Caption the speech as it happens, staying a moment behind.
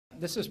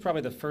This is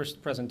probably the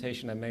first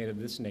presentation I made of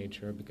this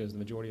nature because the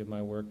majority of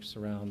my work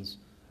surrounds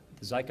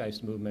the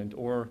Zeitgeist movement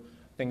or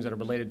things that are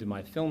related to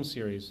my film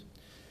series.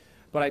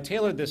 But I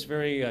tailored this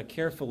very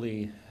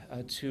carefully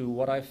to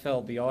what I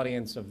felt the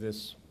audience of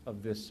this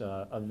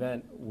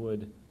event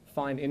would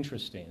find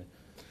interesting.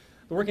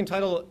 The working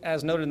title,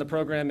 as noted in the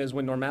program, is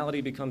When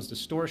Normality Becomes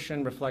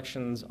Distortion,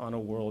 Reflections on a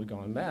World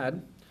Gone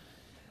Mad.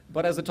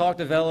 But as the talk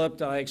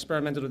developed, I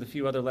experimented with a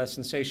few other less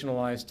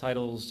sensationalized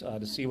titles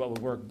to see what would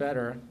work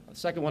better. The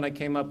second one I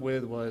came up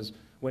with was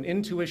When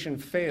Intuition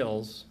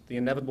Fails, the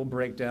Inevitable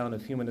Breakdown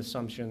of Human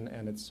Assumption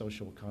and Its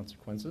Social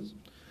Consequences.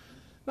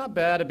 Not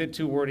bad, a bit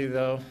too wordy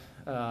though.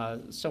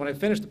 So when I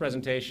finished the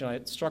presentation,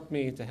 it struck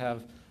me to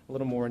have a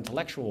little more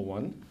intellectual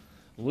one.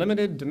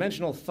 Limited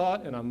dimensional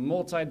thought in a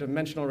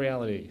multi-dimensional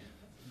reality.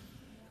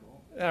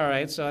 All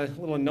right, so a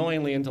little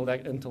annoyingly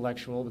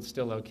intellectual, but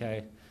still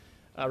okay.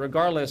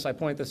 Regardless, I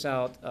point this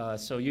out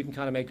so you can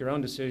kind of make your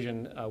own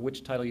decision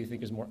which title you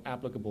think is more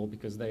applicable,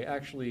 because they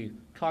actually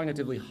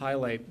cognitively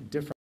highlight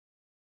different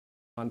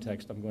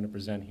context I'm going to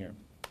present here.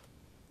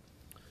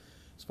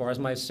 As far as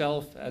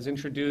myself, as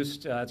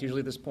introduced, it's usually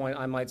at this point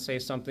I might say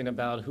something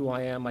about who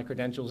I am, my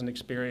credentials and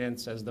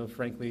experience, as though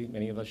frankly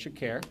many of us should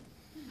care.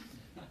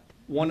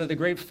 One of the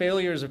great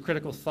failures of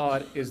critical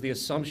thought is the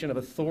assumption of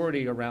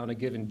authority around a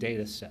given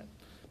data set.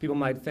 People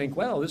might think,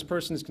 well, this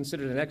person is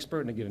considered an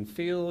expert in a given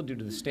field due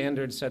to the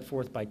standards set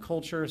forth by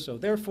culture, so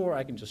therefore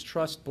I can just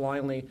trust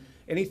blindly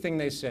anything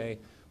they say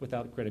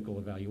without critical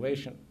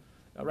evaluation.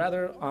 A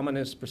rather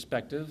ominous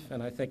perspective,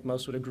 and I think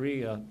most would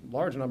agree a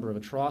large number of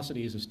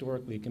atrocities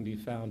historically can be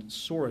found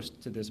sourced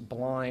to this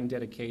blind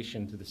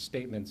dedication to the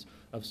statements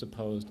of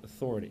supposed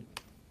authority.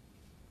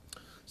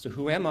 So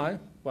who am I?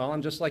 Well,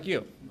 I'm just like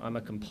you. I'm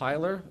a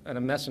compiler and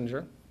a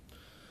messenger.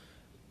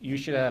 You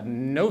should have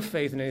no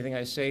faith in anything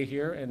I say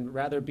here and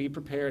rather be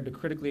prepared to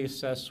critically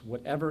assess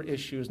whatever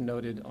issues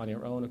noted on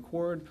your own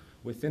accord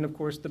within, of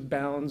course, the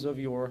bounds of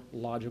your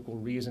logical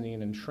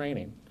reasoning and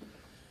training.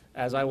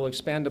 As I will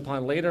expand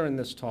upon later in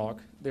this talk,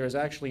 there is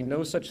actually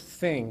no such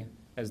thing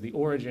as the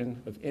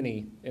origin of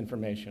any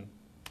information.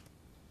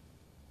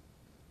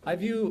 I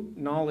view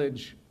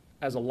knowledge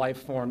as a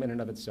life form in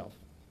and of itself.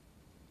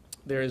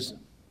 There is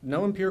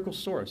no empirical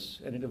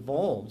source, and it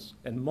evolves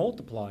and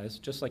multiplies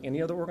just like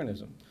any other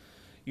organism,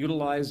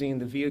 utilizing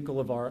the vehicle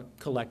of our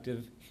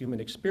collective human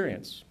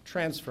experience,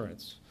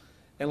 transference.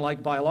 And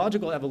like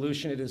biological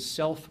evolution, it is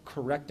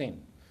self-correcting.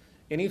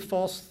 Any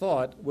false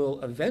thought will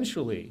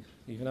eventually,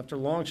 even after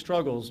long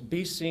struggles,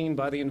 be seen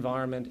by the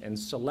environment and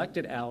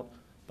selected out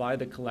by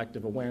the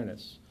collective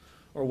awareness,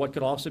 or what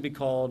could also be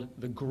called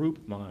the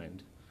group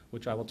mind,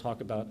 which I will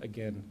talk about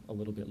again a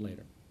little bit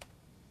later.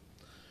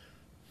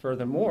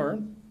 Furthermore,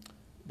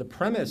 the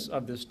premise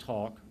of this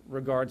talk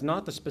regards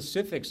not the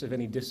specifics of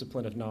any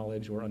discipline of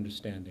knowledge or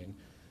understanding,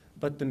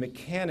 but the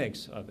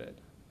mechanics of it,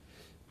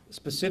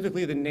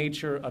 specifically the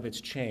nature of its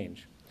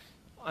change.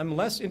 I'm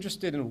less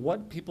interested in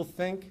what people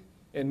think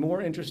and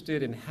more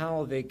interested in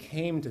how they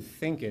came to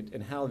think it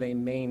and how they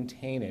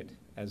maintain it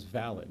as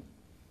valid.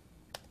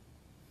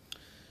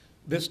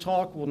 This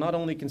talk will not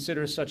only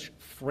consider such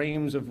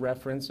frames of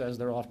reference, as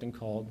they're often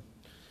called,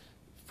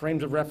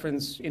 frames of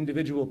reference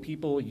individual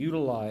people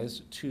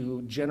utilize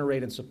to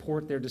generate and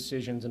support their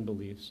decisions and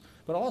beliefs,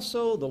 but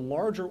also the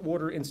larger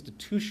order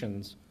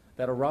institutions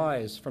that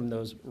arise from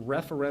those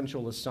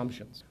referential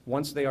assumptions,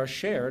 once they are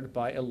shared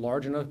by a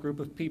large enough group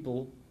of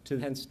people to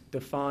hence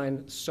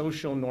define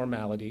social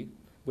normality,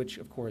 which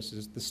of course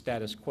is the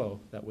status quo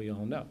that we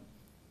all know.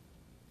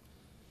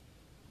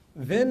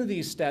 Then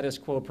these status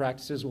quo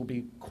practices will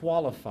be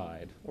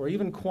qualified or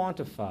even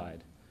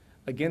quantified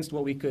against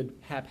what we could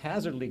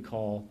haphazardly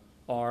call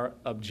our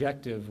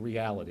objective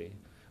reality,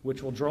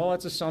 which will draw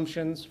its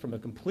assumptions from a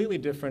completely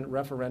different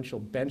referential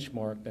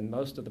benchmark than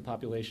most of the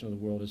population of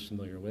the world is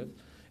familiar with,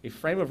 a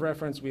frame of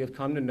reference we have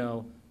come to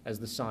know as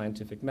the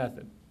scientific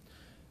method.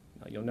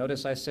 Now, you'll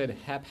notice I said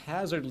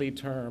haphazardly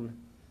term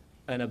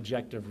an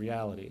objective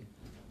reality.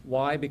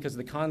 Why? Because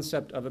the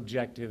concept of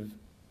objective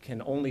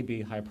can only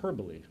be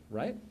hyperbole,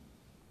 right?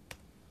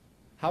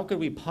 How could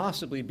we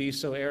possibly be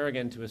so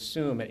arrogant to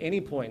assume at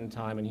any point in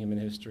time in human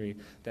history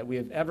that we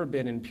have ever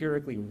been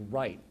empirically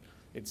right?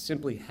 It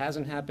simply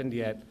hasn't happened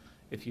yet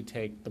if you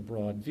take the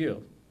broad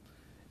view.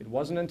 It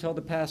wasn't until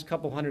the past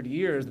couple hundred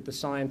years that the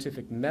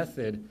scientific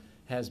method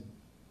has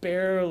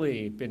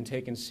barely been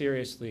taken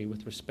seriously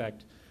with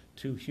respect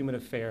to human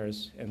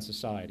affairs and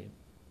society.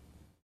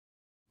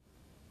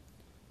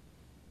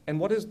 And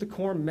what is the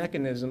core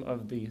mechanism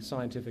of the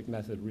scientific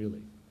method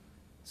really?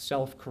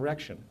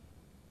 Self-correction.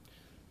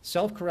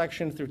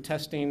 Self-correction through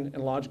testing and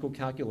logical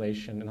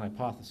calculation and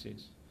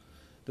hypotheses.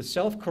 The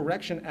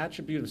self-correction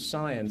attribute of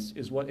science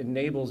is what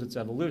enables its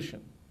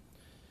evolution.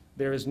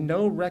 There is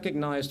no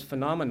recognized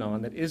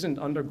phenomenon that isn't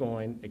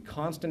undergoing a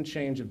constant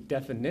change of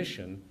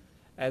definition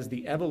as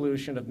the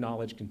evolution of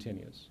knowledge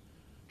continues.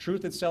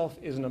 Truth itself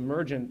is an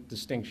emergent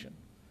distinction.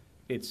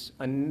 It's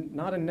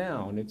not a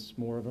noun, it's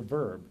more of a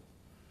verb,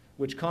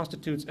 which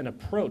constitutes an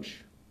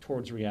approach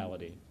towards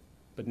reality,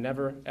 but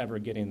never ever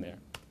getting there.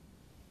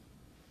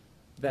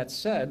 That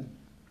said,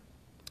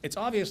 it's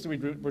obvious that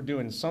we're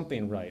doing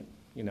something right,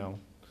 you know.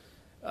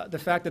 The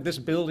fact that this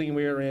building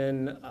we're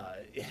in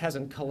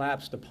hasn't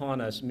collapsed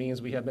upon us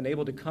means we have been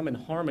able to come in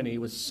harmony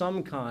with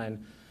some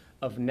kind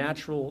of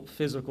natural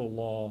physical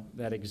law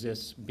that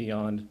exists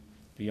beyond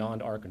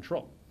our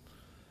control.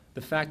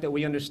 The fact that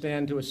we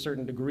understand to a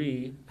certain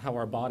degree how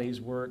our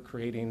bodies work,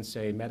 creating,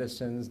 say,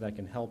 medicines that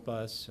can help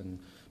us in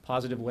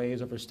positive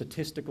ways over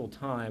statistical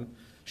time,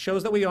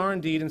 shows that we are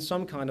indeed in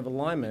some kind of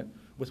alignment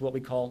with what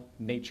we call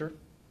nature,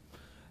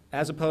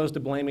 as opposed to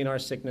blaming our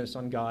sickness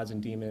on gods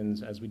and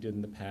demons as we did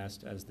in the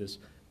past as this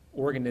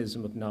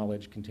organism of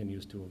knowledge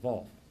continues to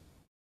evolve.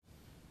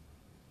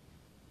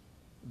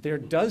 There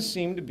does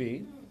seem to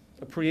be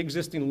a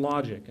pre-existing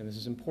logic, and this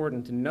is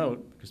important to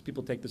note because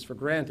people take this for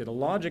granted, a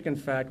logic, in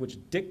fact, which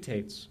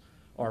dictates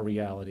our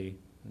reality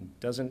and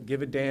doesn't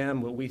give a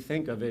damn what we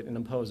think of it and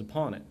impose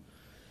upon it.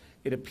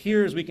 It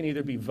appears we can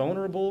either be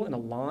vulnerable and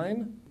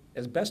align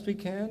as best we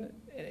can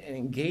and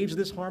engage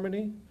this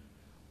harmony,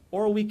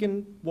 or we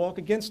can walk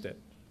against it,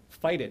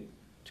 fight it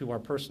to our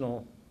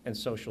personal and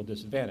social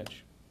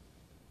disadvantage.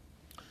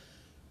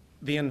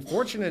 The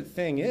unfortunate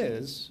thing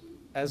is,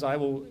 as I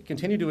will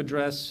continue to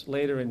address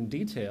later in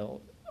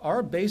detail,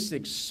 our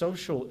basic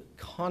social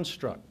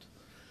construct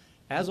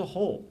as a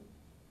whole,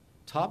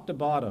 top to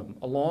bottom,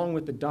 along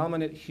with the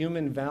dominant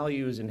human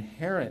values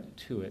inherent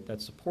to it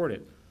that support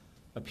it,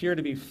 appear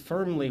to be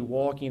firmly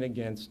walking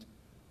against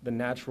the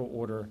natural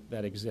order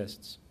that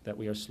exists, that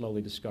we are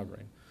slowly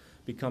discovering,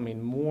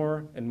 becoming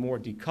more and more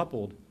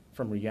decoupled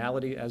from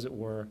reality, as it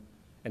were,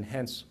 and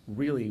hence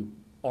really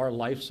our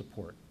life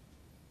support.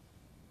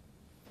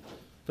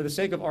 For the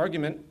sake of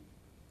argument,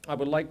 I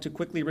would like to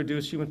quickly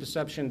reduce human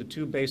perception to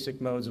two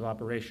basic modes of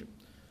operation: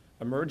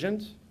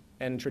 emergent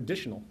and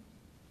traditional.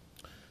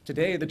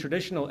 Today, the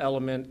traditional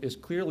element is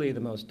clearly the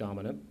most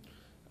dominant.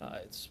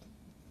 It's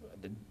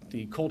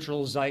the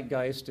cultural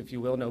zeitgeist, if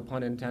you will, no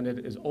pun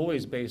intended, is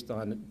always based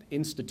on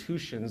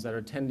institutions that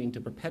are tending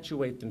to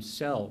perpetuate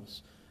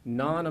themselves,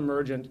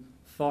 non-emergent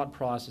thought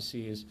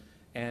processes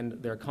and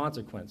their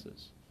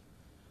consequences.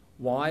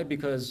 Why?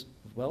 Because,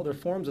 well, they're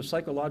forms of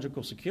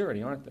psychological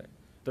security, aren't they?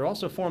 They're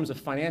also forms of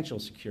financial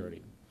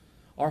security.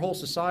 Our whole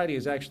society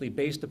is actually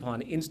based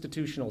upon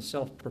institutional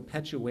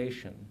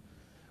self-perpetuation,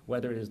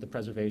 whether it is the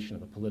preservation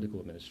of a political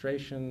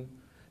administration,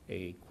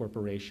 a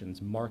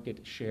corporation's market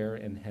share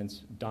and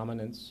hence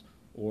dominance,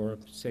 or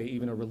say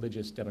even a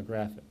religious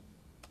demographic.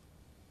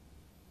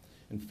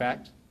 In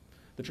fact,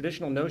 the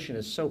traditional notion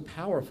is so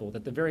powerful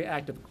that the very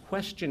act of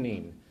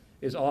questioning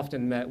is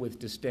often met with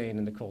disdain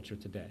in the culture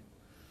today.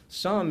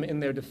 Some, in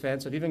their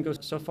defense, have even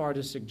gone so far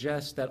to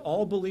suggest that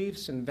all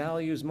beliefs and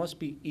values must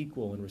be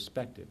equal and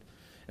respected,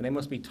 and they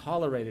must be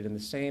tolerated in the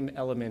same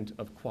element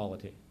of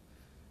quality.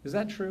 Is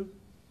that true?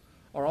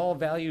 Are all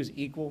values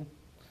equal?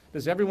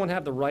 Does everyone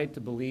have the right to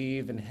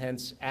believe and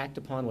hence act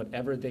upon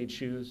whatever they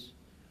choose?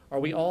 Are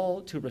we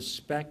all to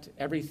respect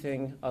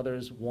everything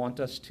others want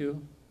us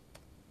to?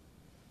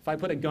 If I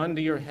put a gun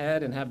to your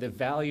head and have the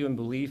value and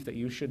belief that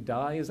you should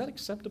die, is that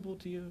acceptable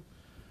to you?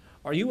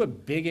 Are you a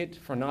bigot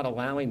for not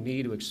allowing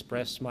me to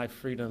express my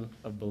freedom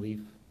of belief?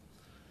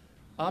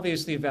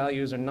 Obviously,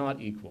 values are not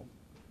equal.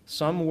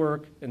 Some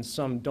work and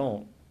some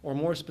don't. Or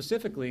more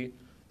specifically,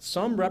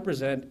 some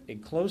represent a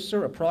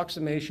closer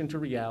approximation to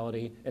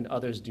reality and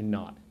others do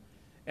not.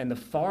 And the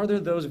farther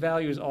those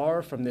values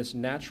are from this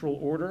natural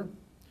order,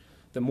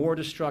 the more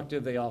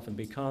destructive they often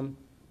become,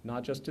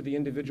 not just to the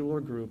individual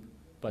or group,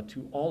 but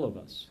to all of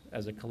us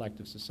as a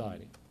collective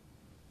society.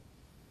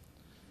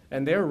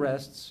 And there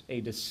rests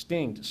a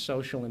distinct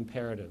social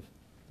imperative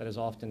that is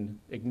often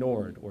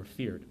ignored or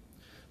feared.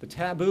 The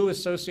taboo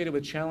associated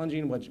with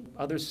challenging what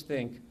others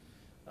think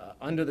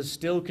under the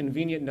still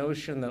convenient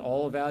notion that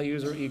all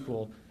values are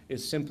equal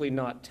is simply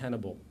not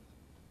tenable.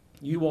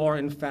 You are,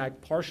 in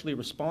fact, partially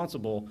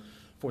responsible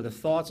for the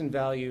thoughts and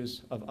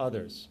values of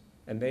others,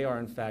 and they are,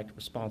 in fact,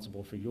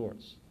 responsible for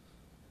yours.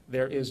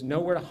 There is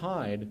nowhere to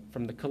hide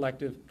from the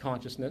collective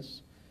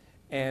consciousness.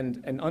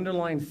 And an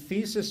underlying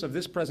thesis of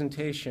this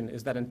presentation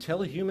is that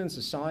until a human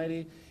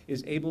society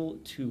is able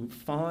to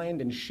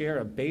find and share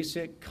a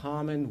basic,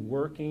 common,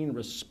 working,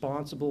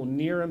 responsible,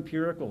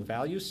 near-empirical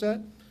value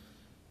set,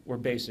 we're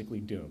basically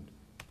doomed.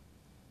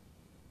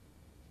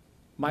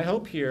 My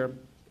hope here,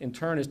 in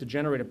turn, is to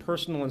generate a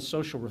personal and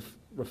social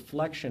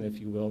reflection, if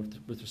you will,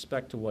 with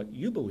respect to what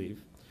you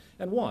believe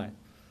and why,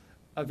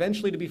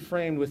 eventually to be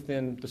framed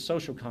within the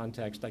social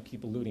context I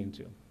keep alluding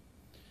to.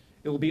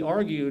 It will be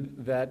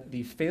argued that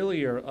the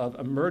failure of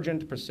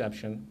emergent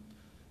perception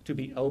to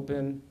be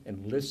open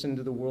and listen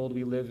to the world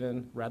we live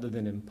in rather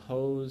than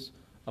impose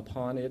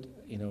upon it,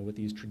 with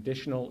these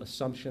traditional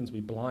assumptions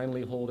we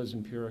blindly hold as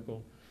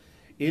empirical,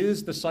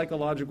 is the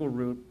psychological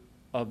root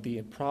of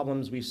the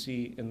problems we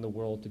see in the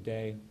world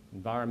today,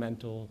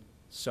 environmental,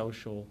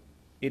 social.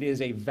 It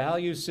is a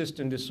value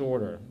system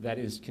disorder that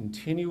is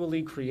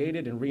continually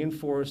created and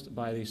reinforced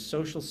by the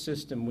social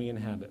system we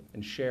inhabit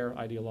and share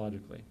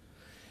ideologically.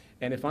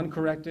 And if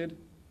uncorrected,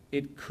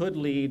 it could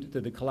lead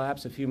to the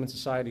collapse of human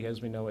society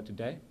as we know it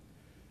today.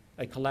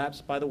 A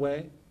collapse, by the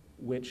way,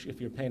 which,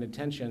 if you're paying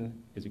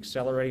attention, is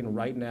accelerating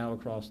right now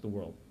across the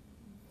world.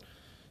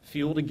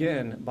 Fueled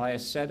again by a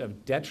set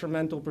of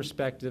detrimental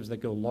perspectives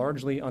that go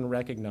largely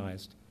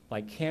unrecognized,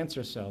 like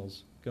cancer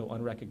cells go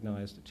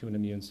unrecognized to an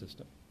immune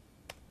system.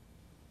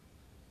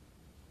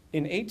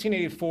 In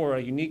 1884,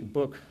 a unique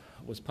book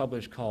was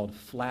published called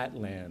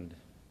Flatland.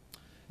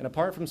 And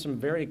apart from some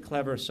very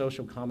clever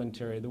social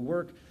commentary, the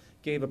work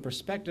gave a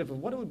perspective of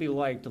what it would be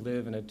like to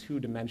live in a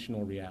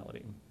two-dimensional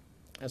reality,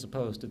 as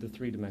opposed to the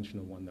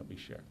three-dimensional one that we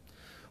share.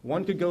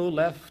 One could go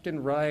left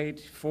and right,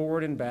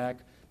 forward and back,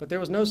 but there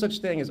was no such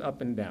thing as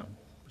up and down.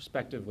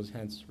 Perspective was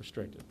hence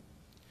restricted.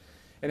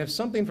 And if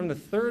something from the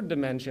third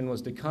dimension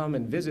was to come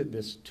and visit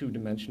this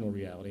two-dimensional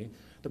reality,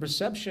 the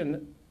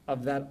perception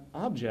of that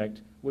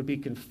object would be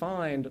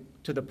confined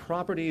to the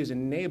properties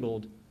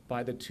enabled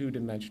by the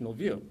two-dimensional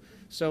view.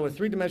 So a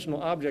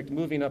three-dimensional object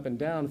moving up and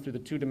down through the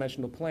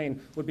two-dimensional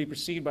plane would be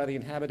perceived by the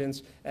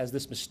inhabitants as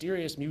this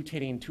mysterious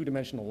mutating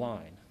two-dimensional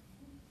line.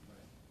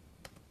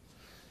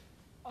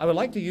 I would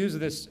like to use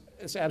this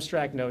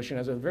abstract notion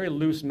as a very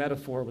loose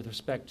metaphor with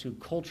respect to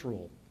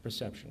cultural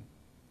perception.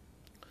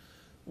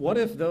 What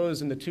if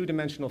those in the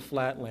two-dimensional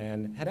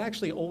flatland had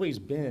actually always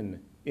been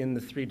in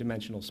the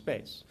three-dimensional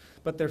space,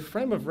 but their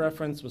frame of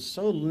reference was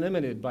so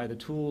limited by the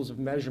tools of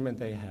measurement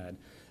they had,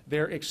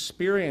 their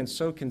experience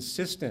so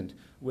consistent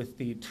with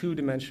the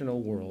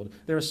two-dimensional world,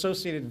 their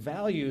associated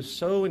values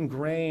so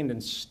ingrained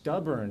and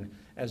stubborn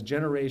as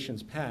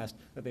generations passed,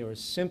 that they were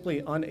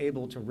simply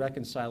unable to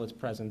reconcile its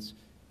presence,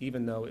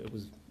 even though it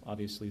was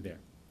obviously there.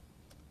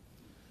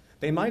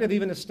 They might have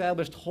even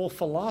established whole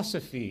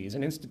philosophies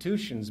and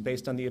institutions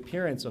based on the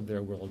appearance of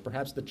their world,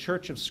 perhaps the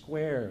Church of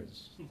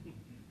Squares,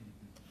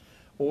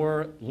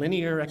 or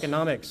linear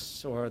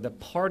economics, or the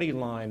party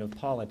line of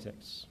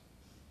politics.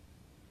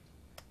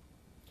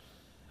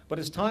 But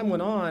as time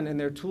went on and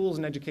their tools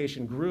and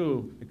education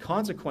grew, the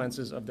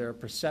consequences of their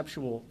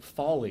perceptual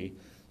folly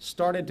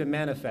started to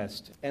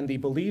manifest, and the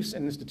beliefs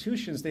and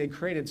institutions they had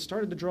created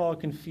started to draw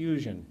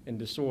confusion and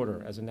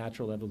disorder as a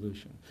natural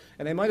evolution.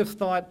 And they might have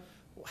thought,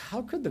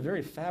 how could the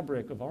very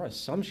fabric of our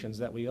assumptions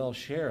that we all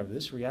share of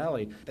this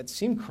reality that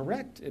seem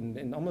correct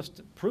and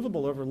almost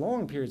provable over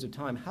long periods of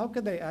time, how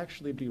could they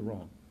actually be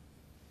wrong?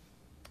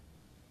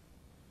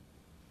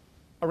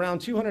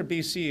 Around 200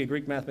 BC, a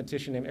Greek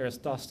mathematician named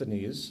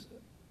Eratosthenes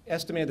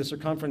estimated the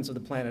circumference of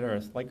the planet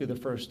Earth, likely the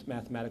first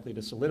mathematically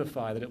to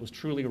solidify that it was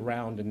truly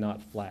round and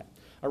not flat.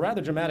 A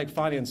rather dramatic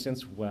finding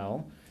since,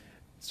 well,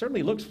 it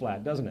certainly looks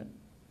flat, doesn't it?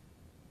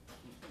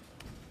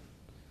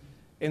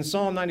 In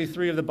Psalm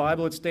 93 of the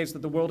Bible, it states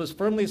that the world is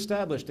firmly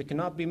established, it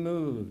cannot be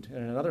moved. And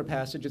in another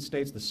passage, it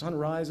states the sun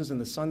rises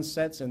and the sun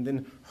sets and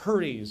then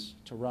hurries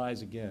to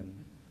rise again.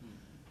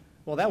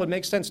 Well, that would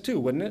make sense too,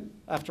 wouldn't it?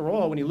 After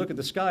all, when you look at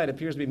the sky, it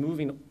appears to be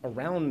moving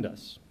around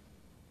us.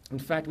 In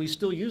fact, we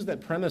still use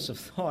that premise of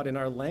thought in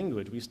our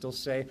language. We still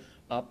say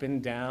up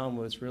and down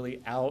when it's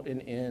really out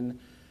and in.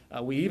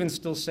 We even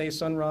still say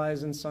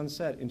sunrise and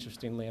sunset,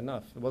 interestingly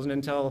enough. It wasn't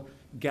until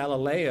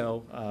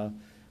Galileo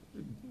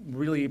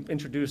really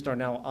introduced our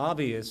now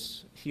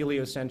obvious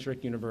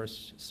heliocentric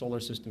universe, solar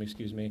system,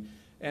 excuse me,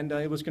 and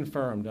it was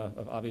confirmed,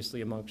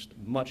 obviously amongst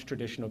much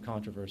traditional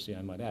controversy,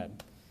 I might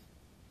add.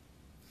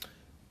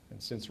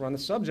 And since we're on the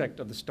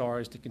subject of the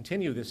stars, to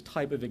continue this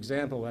type of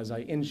example as I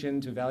inch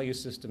into value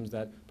systems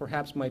that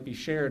perhaps might be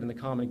shared in the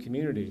common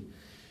community,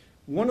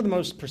 one of the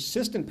most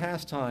persistent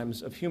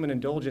pastimes of human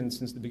indulgence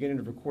since the beginning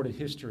of recorded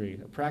history,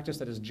 a practice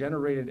that has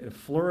generated a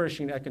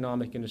flourishing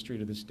economic industry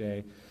to this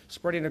day,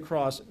 spreading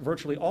across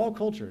virtually all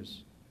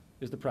cultures,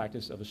 is the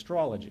practice of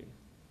astrology.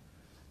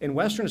 In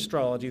Western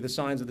astrology, the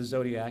signs of the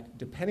zodiac,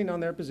 depending on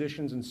their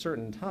positions in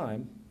certain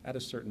time, at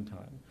a certain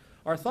time,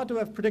 are thought to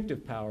have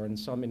predictive power in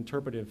some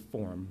interpretive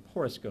form,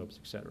 horoscopes,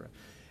 etc.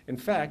 In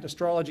fact,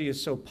 astrology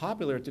is so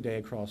popular today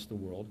across the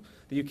world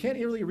that you can't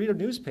really read a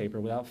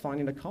newspaper without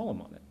finding a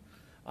column on it.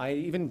 I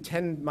even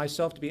tend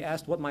myself to be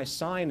asked what my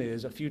sign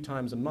is a few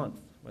times a month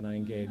when I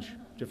engage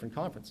different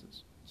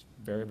conferences. It's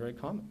very, very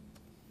common.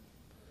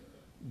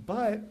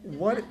 But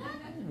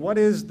what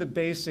is the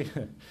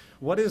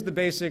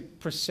basic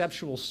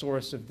perceptual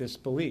source of this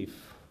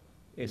belief,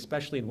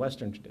 especially in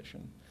Western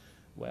tradition?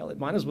 Well, it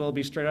might as well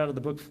be straight out of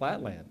the book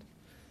Flatland.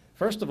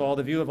 First of all,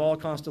 the view of all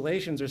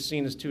constellations are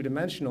seen as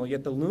two-dimensional,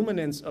 yet the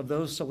luminance of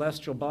those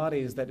celestial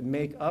bodies that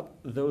make up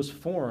those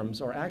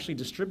forms are actually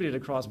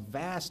distributed across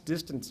vast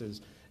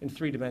distances in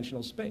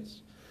three-dimensional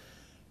space.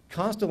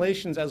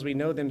 Constellations, as we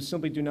know them,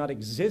 simply do not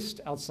exist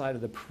outside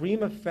of the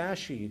prima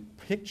facie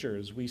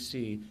pictures we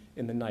see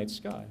in the night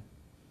sky.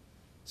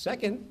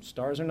 Second,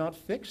 stars are not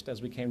fixed,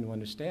 as we came to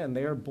understand.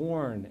 They are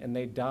born and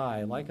they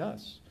die like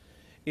us.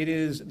 It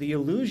is the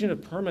illusion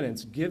of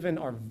permanence given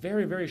our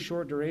very, very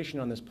short duration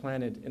on this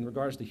planet in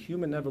regards to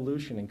human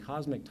evolution and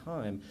cosmic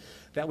time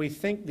that we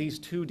think these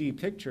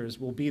 2D pictures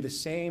will be the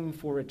same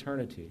for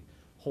eternity,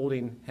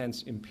 holding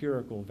hence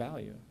empirical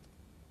value.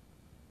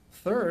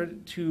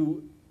 Third,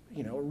 to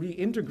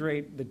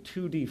reintegrate the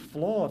 2D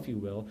flaw, if you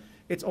will,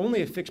 it's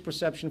only a fixed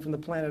perception from the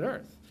planet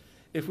Earth.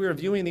 If we were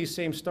viewing these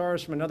same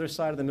stars from another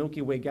side of the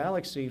Milky Way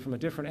galaxy from a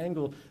different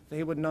angle,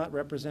 they would not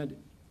represent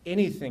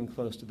anything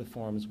close to the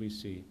forms we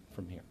see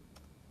from here.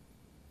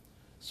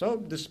 So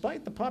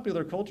despite the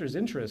popular culture's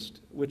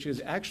interest, which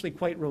is actually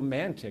quite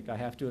romantic, I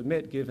have to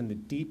admit, given the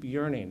deep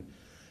yearning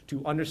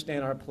to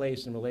understand our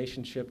place in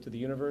relationship to the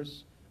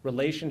universe,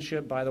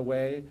 relationship, by the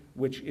way,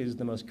 which is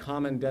the most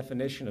common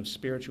definition of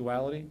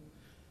spirituality,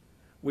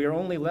 we are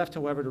only left,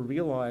 however, to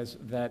realize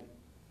that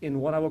in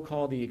what I will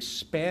call the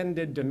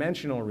expanded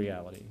dimensional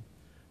reality,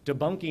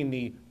 debunking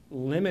the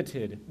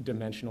limited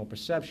dimensional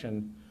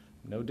perception,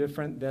 no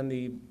different than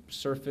the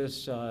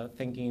surface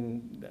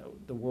thinking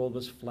the world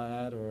was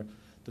flat or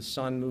the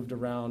sun moved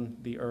around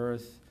the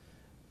earth,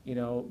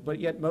 but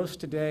yet most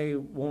today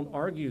won't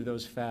argue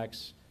those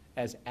facts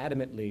as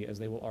adamantly as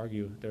they will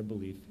argue their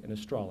belief in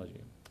astrology.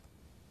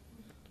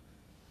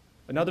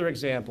 Another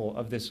example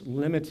of this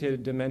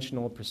limited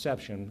dimensional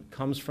perception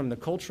comes from the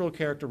cultural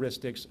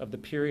characteristics of the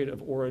period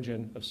of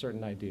origin of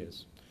certain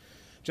ideas.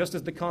 Just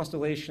as the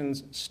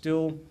constellations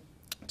still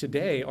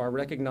today are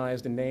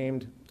recognized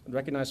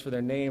for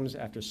their names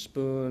after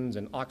spoons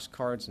and ox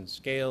carts and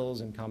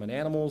scales and common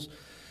animals,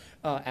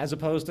 as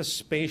opposed to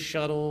space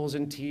shuttles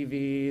and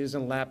TVs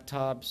and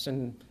laptops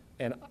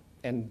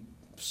and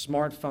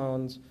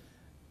smartphones,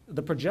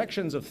 the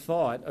projections of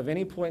thought of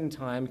any point in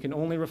time can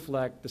only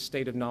reflect the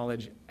state of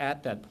knowledge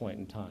at that point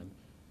in time.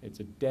 It's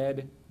a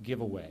dead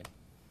giveaway.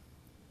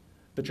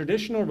 The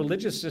traditional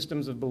religious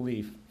systems of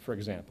belief, for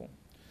example,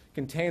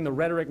 contain the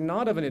rhetoric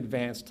not of an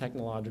advanced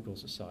technological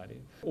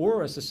society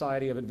or a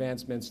society of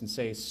advancements in,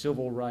 say,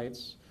 civil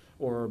rights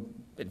or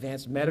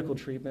advanced medical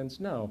treatments.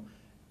 No,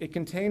 it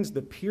contains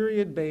the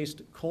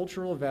period-based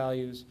cultural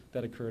values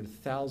that occurred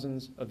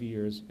thousands of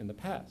years in the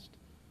past.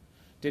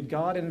 Did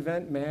God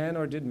invent man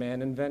or did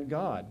man invent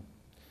God?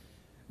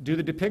 Do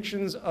the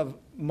depictions of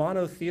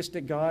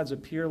monotheistic gods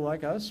appear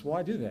like us?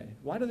 Why do they?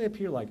 Why do they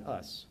appear like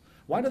us?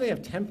 Why do they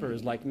have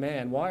tempers like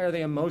man? Why are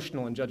they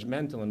emotional and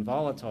judgmental and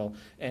volatile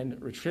and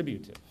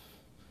retributive?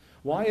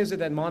 Why is it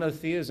that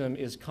monotheism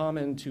is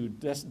common to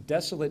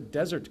desolate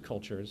desert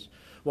cultures,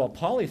 while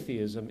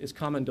polytheism is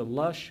common to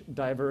lush,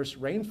 diverse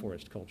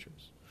rainforest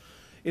cultures?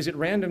 Is it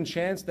random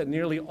chance that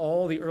nearly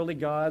all the early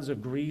gods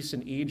of Greece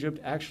and Egypt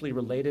actually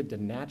related to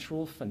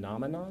natural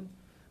phenomenon?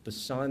 The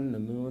sun, the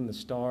moon, the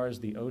stars,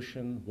 the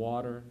ocean,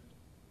 water.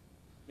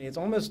 It's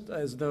almost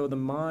as though the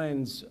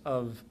minds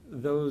of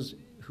those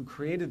who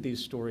created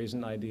these stories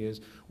and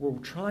ideas were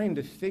trying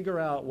to figure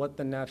out what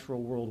the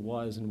natural world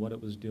was and what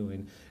it was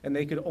doing, and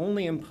they could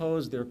only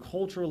impose their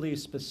culturally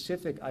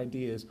specific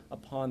ideas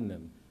upon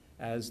them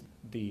as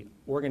the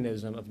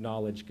organism of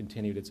knowledge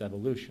continued its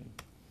evolution.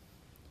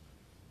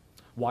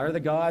 Why are the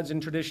gods in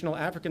traditional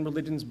African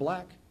religions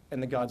black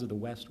and the gods of the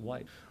West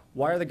white?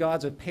 Why are the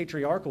gods of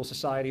patriarchal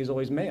societies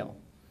always male?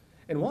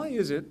 And why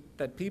is it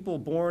that people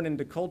born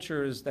into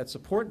cultures that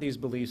support these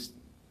beliefs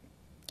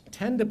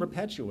tend to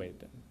perpetuate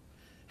them?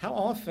 How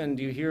often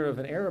do you hear of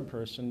an Arab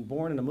person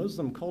born in a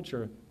Muslim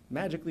culture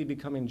magically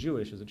becoming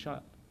Jewish as a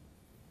child?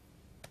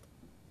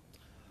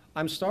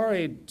 I'm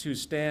sorry to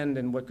stand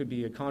in what could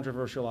be a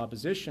controversial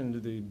opposition to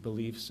the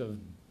beliefs of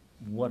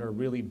what are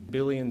really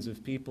billions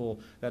of people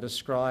that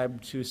ascribe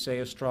to, say,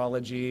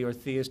 astrology or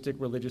theistic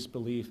religious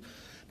belief.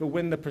 But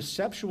when the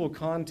perceptual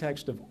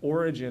context of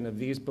origin of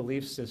these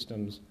belief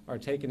systems are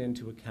taken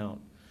into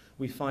account,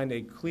 we find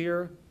a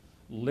clear,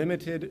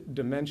 limited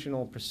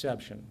dimensional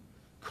perception,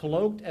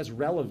 cloaked as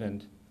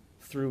relevant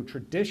through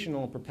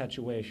traditional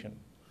perpetuation,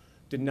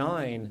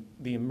 denying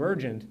the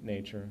emergent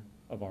nature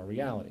of our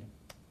reality.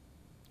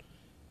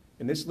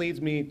 And this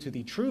leads me to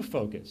the true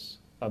focus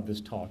of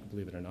this talk,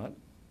 believe it or not.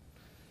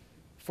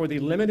 For the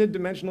limited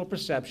dimensional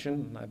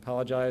perception, I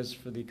apologize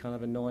for the kind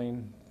of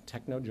annoying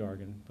techno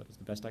jargon, but it's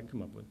the best I can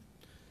come up with.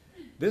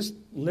 This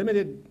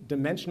limited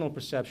dimensional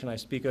perception I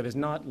speak of is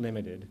not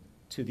limited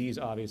to these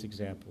obvious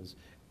examples.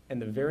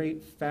 And the very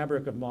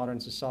fabric of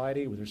modern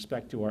society with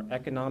respect to our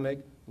economic,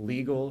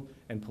 legal,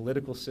 and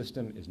political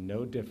system is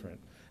no different.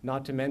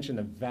 Not to mention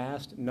the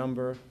vast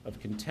number of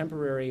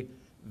contemporary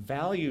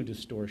value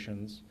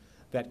distortions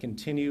that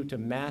continue to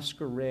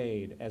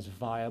masquerade as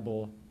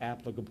viable,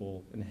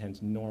 applicable, and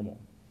hence normal.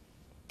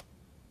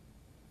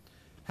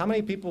 How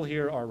many people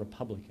here are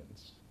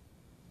Republicans?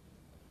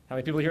 How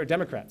many people here are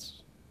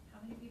Democrats? How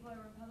many people are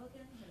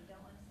Republicans and don't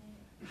want to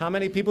say it? How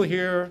many people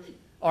here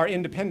are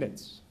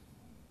independents?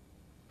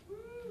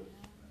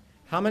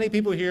 How many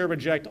people here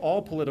reject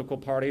all political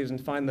parties and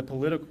find the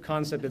political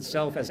concept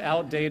itself as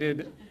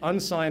outdated,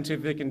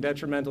 unscientific, and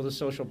detrimental to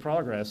social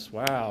progress?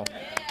 Wow.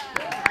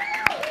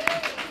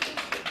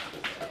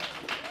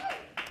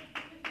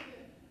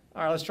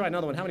 All right, let's try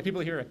another one. How many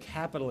people here are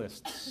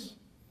capitalists?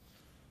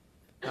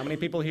 How many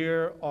people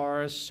here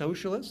are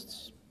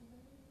socialists?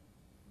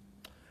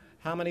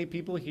 How many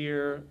people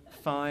here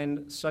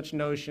find such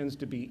notions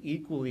to be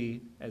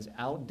equally as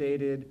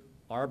outdated,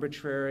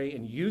 arbitrary,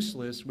 and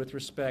useless with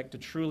respect to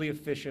truly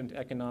efficient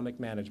economic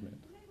management?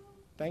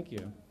 Thank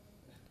you.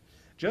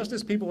 Just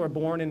as people are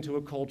born into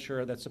a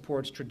culture that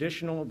supports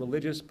traditional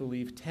religious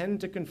belief,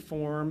 tend to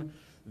conform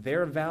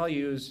their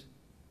values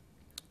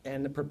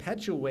and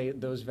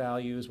perpetuate those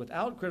values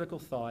without critical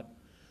thought,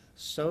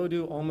 so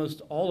do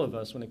almost all of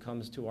us when it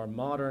comes to our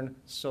modern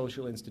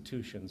social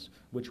institutions,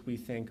 which we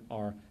think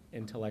are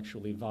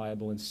intellectually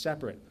viable and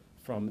separate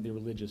from the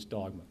religious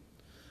dogma.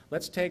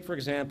 Let's take, for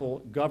example,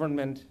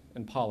 government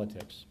and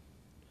politics.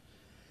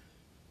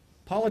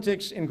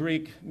 Politics in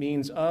Greek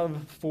means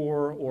of,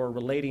 for, or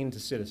relating to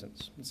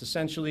citizens. It's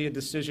essentially a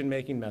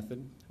decision-making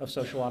method of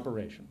social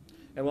operation.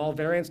 And while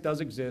variance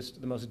does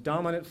exist, the most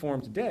dominant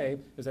form today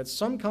is that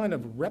some kind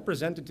of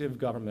representative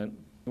government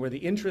where the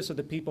interests of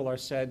the people are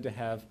said to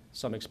have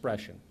some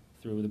expression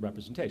through the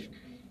representation.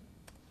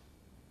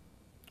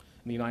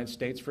 In the United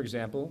States, for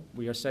example,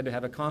 we are said to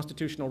have a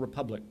constitutional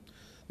republic.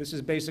 This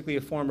is basically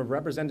a form of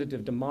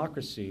representative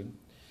democracy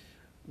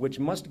which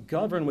must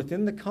govern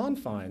within the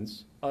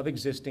confines of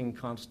existing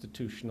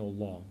constitutional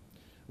law,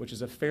 which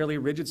is a fairly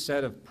rigid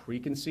set of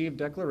preconceived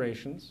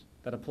declarations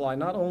that apply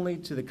not only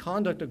to the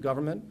conduct of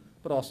government,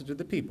 but also to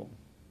the people.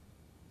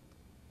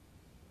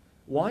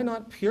 Why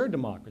not pure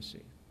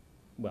democracy?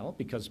 Well,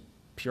 because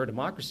pure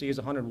democracy is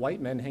 100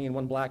 white men hanging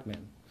one black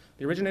man.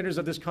 The originators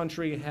of this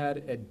country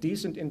had a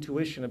decent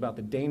intuition about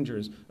the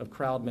dangers of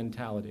crowd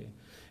mentality.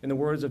 In the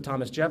words of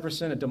Thomas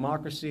Jefferson, a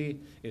democracy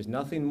is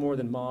nothing more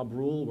than mob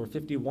rule, where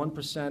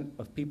 51%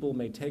 of people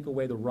may take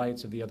away the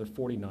rights of the other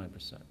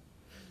 49%.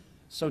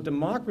 So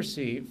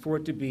democracy, for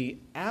it to be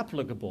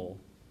applicable,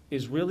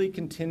 is really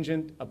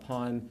contingent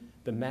upon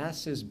the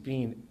masses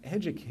being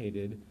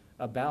educated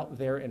about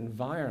their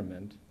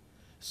environment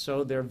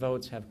so their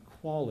votes have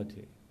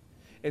quality.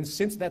 And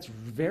since that's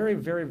very,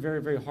 very,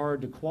 very, very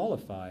hard to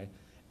qualify,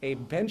 a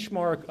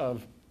benchmark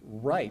of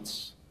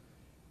rights,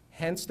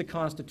 hence the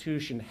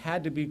Constitution,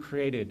 had to be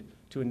created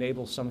to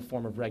enable some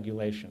form of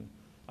regulation.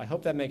 I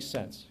hope that makes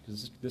sense,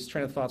 because this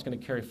train of thought is going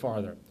to carry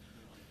farther.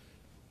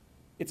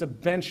 It's a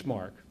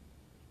benchmark.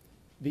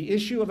 The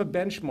issue of a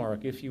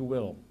benchmark, if you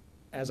will,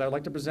 as I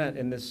like to present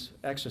in this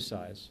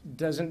exercise,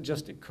 doesn't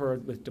just occur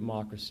with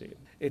democracy.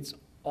 It's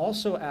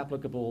also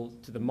applicable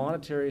to the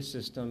monetary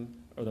system,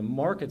 or the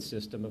market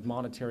system of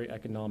monetary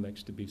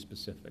economics, to be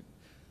specific.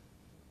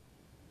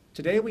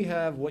 Today we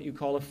have what you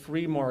call a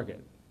free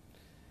market.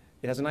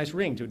 It has a nice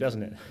ring to it,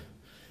 doesn't it?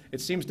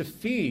 It seems to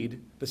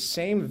feed the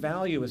same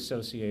value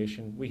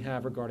association we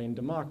have regarding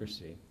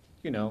democracy,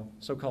 you know,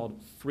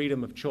 so-called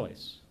freedom of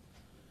choice.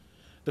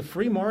 The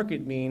free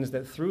market means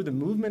that through the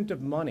movement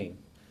of money,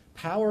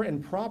 power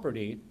and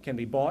property can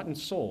be bought and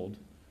sold,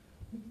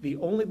 the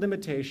only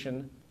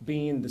limitation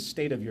being the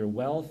state of your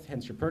wealth,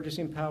 hence your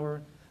purchasing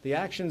power, the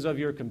actions of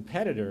your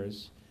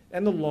competitors,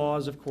 and the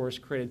laws, of course,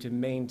 created to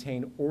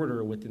maintain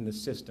order within the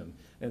system.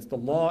 And it's the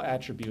law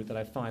attribute that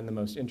I find the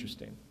most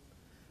interesting.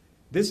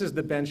 This is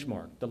the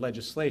benchmark, the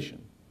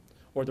legislation,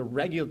 or the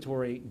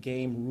regulatory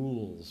game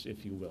rules,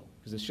 if you will,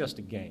 because it's just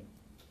a game.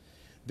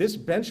 This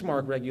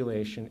benchmark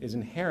regulation is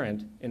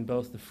inherent in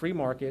both the free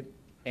market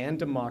and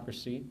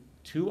democracy,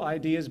 two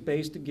ideas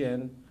based,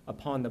 again,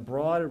 upon the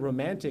broad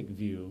romantic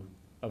view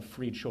of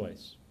free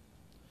choice.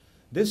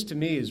 This, to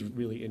me, is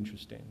really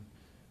interesting,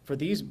 for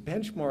these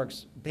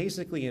benchmarks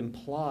basically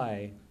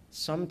imply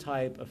some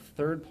type of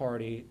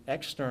third-party,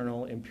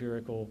 external,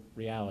 empirical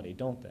reality,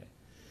 don't they?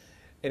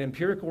 An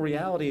empirical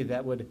reality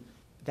that would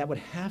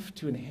have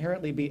to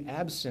inherently be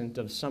absent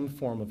of some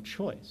form of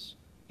choice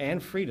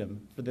and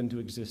freedom for them to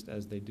exist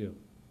as they do.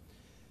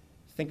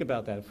 Think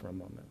about that for a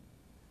moment.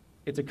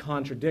 It's a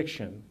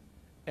contradiction,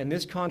 and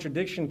this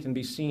contradiction can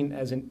be seen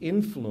as an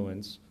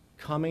influence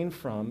coming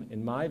from,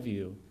 in my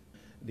view,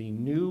 the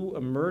new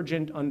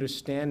emergent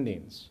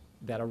understandings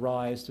that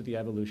arise through the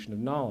evolution of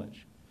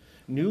knowledge.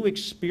 New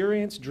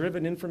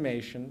experience-driven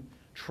information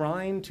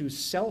trying to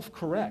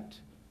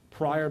self-correct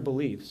prior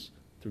beliefs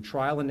through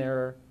trial and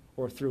error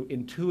or through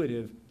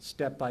intuitive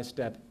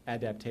step-by-step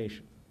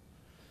adaptation.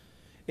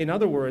 In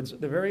other words,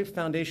 the very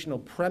foundational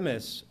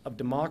premise of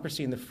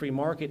democracy and the free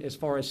market as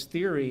far as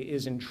theory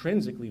is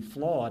intrinsically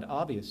flawed,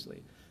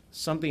 obviously.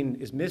 Something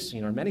is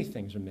missing, or many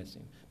things are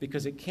missing,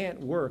 because it can't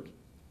work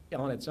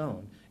on its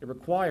own. It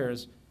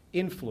requires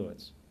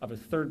influence of a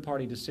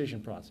third-party decision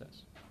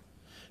process.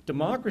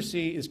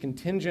 Democracy is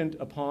contingent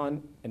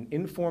upon an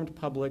informed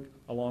public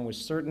along with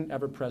certain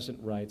ever-present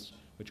rights,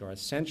 which are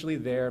essentially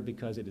there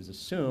because it is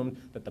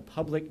assumed that the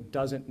public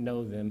doesn't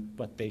know them,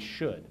 but they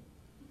should.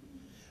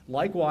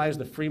 Likewise,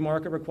 the free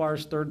market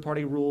requires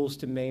third-party rules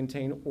to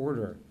maintain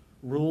order,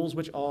 rules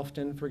which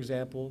often, for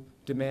example,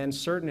 demand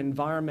certain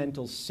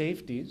environmental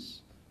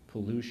safeties,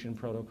 pollution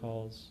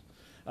protocols,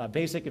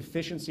 basic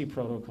efficiency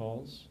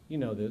protocols. You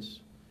know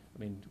this. I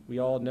mean, we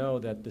all know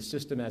that the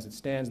system as it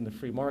stands in the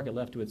free market,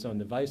 left to its own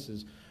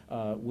devices,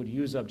 would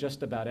use up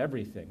just about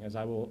everything, as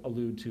I will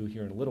allude to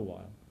here in a little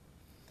while.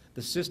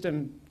 The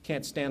system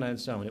can't stand on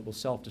its own. It will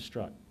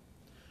self-destruct.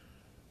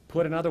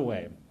 Put another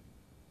way,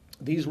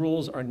 these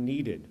rules are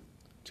needed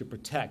to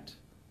protect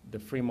the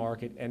free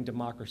market and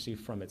democracy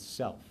from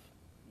itself.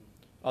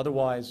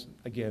 Otherwise,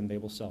 again, they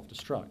will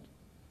self-destruct.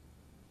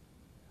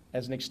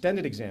 As an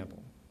extended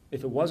example,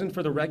 if it wasn't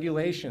for the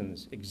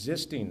regulations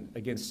existing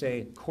against,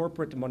 say,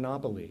 corporate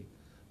monopoly,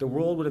 the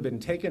world would have been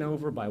taken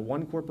over by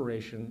one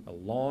corporation a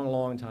long,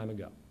 long time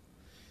ago.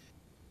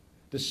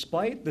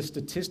 Despite the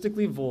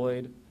statistically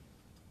void,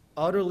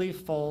 utterly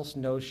false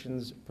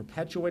notions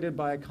perpetuated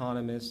by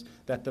economists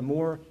that the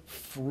more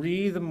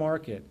free the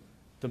market,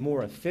 the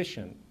more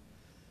efficient,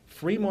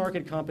 free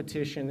market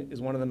competition is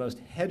one of the most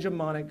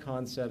hegemonic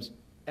concepts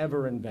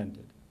ever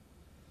invented.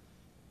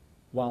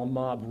 While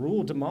mob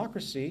rule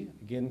democracy,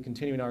 again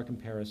continuing our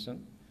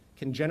comparison,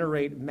 can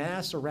generate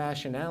mass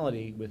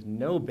irrationality with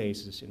no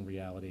basis in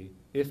reality,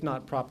 if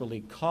not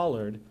properly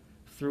collared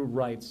through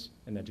rights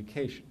and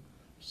education.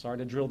 Sorry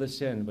to drill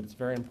this in, but it's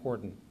very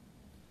important.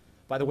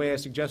 By the way, I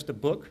suggest a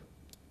book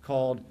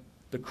called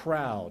The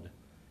Crowd,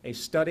 a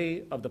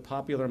study of the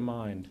popular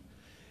mind.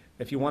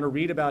 If you want to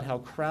read about how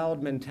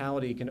crowd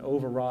mentality can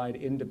override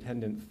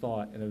independent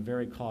thought in a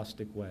very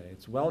caustic way.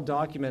 It's well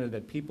documented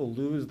that people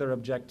lose their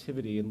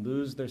objectivity and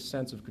lose their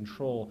sense of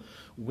control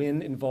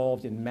when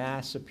involved in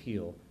mass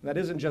appeal. And that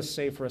isn't just,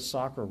 say, for a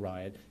soccer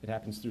riot. It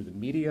happens through the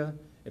media.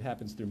 It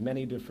happens through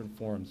many different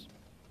forms.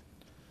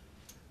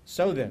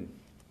 So then,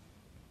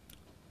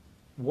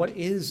 what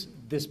is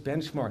this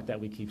benchmark that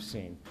we keep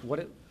seeing?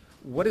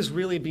 What is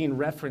really being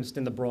referenced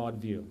in the broad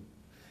view?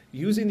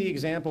 Using the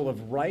example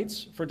of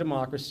rights for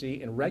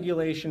democracy and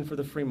regulation for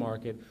the free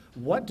market,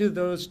 what do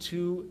those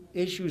two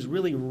issues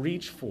really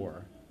reach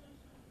for?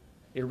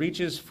 It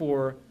reaches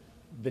for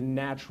the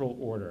natural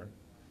order,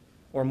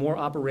 or more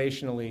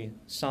operationally,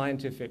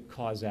 scientific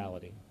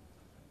causality.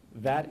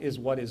 That is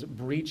what is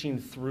breaching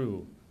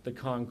through the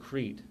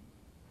concrete.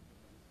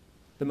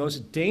 The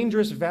most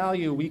dangerous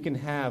value we can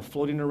have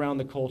floating around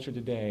the culture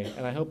today,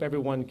 and I hope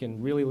everyone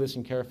can really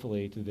listen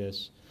carefully to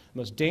this, the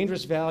most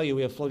dangerous value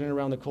we have floating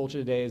around the culture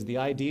today is the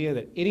idea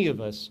that any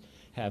of us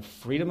have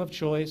freedom of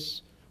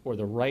choice or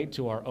the right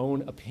to our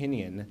own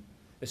opinion,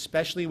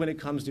 especially when it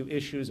comes to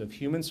issues of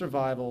human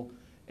survival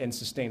and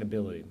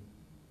sustainability.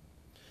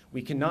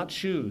 We cannot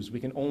choose, we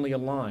can only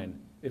align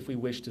if we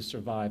wish to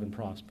survive and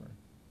prosper.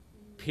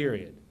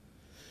 Period.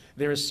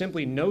 There is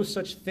simply no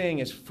such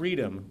thing as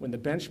freedom when the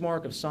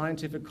benchmark of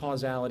scientific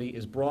causality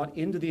is brought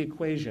into the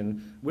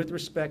equation with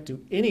respect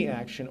to any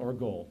action or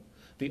goal.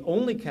 The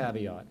only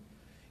caveat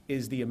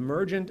is the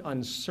emergent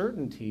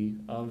uncertainty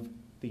of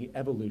the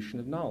evolution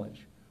of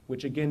knowledge,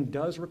 which again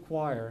does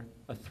require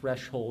a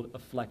threshold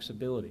of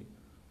flexibility.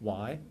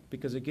 Why?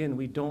 Because again,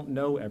 we don't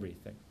know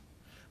everything.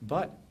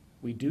 But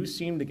we do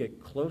seem to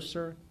get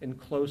closer and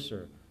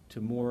closer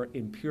to more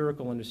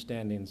empirical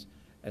understandings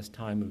as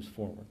time moves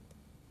forward.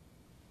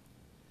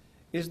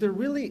 Is there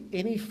really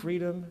any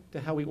freedom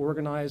to how we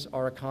organize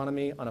our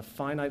economy on a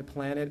finite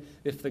planet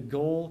if the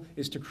goal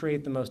is to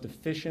create the most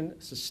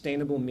efficient,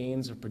 sustainable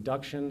means of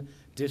production,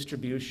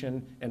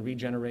 distribution, and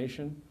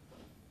regeneration?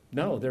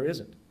 No, there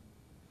isn't.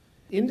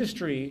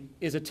 Industry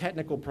is a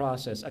technical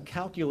process, a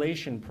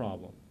calculation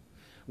problem,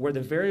 where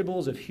the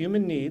variables of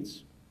human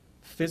needs,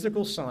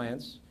 physical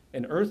science,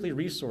 and earthly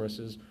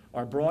resources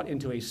are brought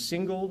into a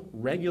single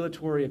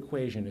regulatory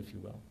equation, if you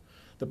will.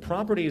 The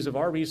properties of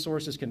our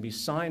resources can be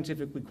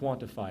scientifically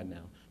quantified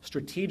now,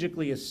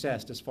 strategically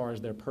assessed as far as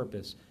their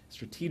purpose,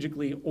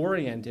 strategically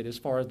oriented as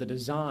far as the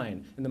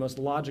design in the most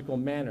logical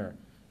manner,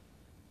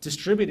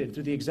 distributed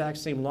through the exact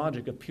same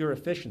logic of pure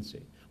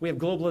efficiency. We have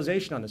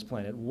globalization on this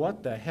planet.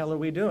 What the hell are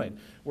we doing?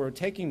 We're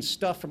taking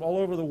stuff from all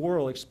over the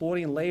world,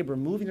 exploiting labor,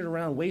 moving it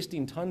around,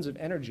 wasting tons of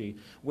energy,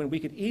 when we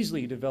could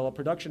easily develop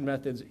production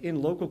methods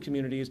in local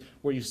communities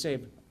where you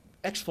save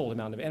X-fold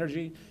amount of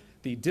energy.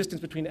 The distance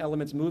between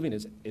elements moving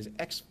is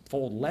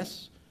X-fold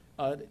less.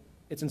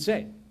 It's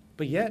insane.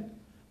 But yet,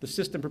 the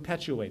system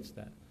perpetuates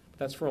that. But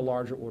that's for a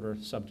larger order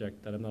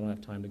subject that I don't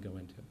have time to go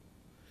into.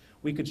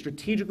 We could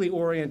strategically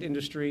orient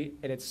industry,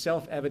 and it's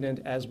self-evident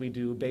as we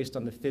do based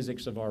on the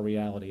physics of our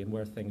reality and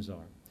where things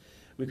are.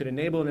 We could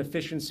enable an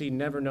efficiency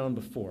never known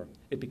before.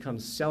 It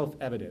becomes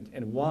self-evident.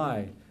 And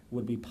why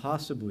would we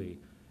possibly,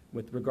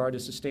 with regard to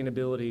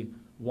sustainability,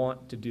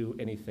 want to do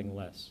anything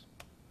less?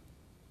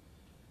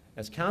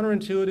 As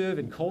counterintuitive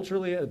and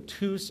culturally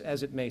obtuse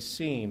as it may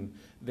seem,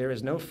 there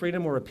is no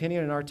freedom or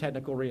opinion in our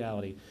technical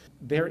reality.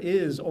 There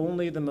is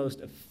only the most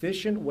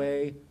efficient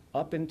way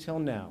up until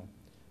now,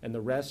 and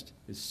the rest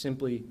is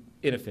simply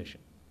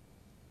inefficient.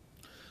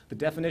 The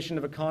definition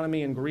of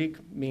economy in Greek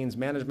means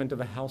management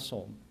of a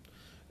household.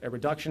 A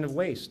reduction of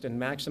waste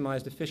and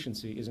maximized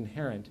efficiency is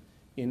inherent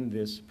in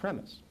this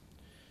premise.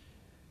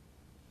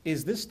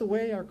 Is this the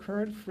way our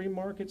current free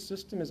market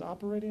system is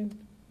operating?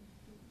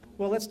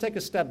 Well, let's take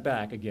a step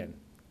back again.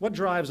 What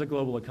drives a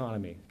global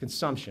economy?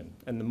 Consumption,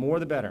 and the more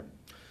the better.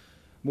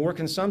 More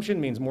consumption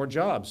means more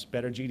jobs,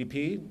 better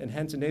GDP, and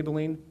hence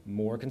enabling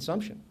more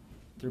consumption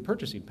through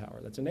purchasing power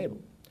that's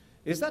enabled.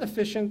 Is that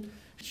efficient?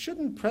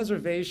 Shouldn't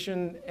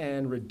preservation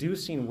and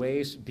reducing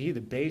waste be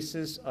the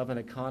basis of an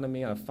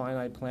economy on a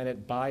finite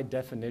planet by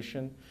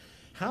definition?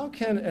 How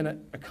can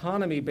an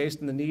economy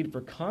based on the need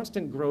for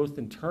constant growth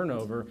and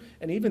turnover,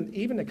 and even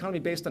an economy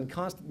based on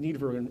constant need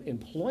for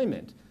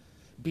employment,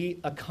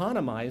 be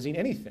economizing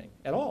anything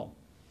at all?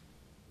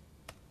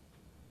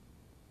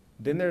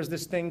 Then there's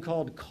this thing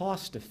called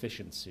cost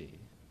efficiency.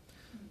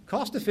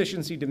 Cost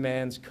efficiency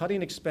demands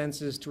cutting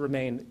expenses to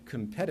remain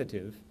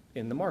competitive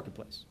in the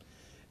marketplace.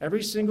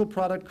 Every single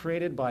product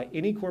created by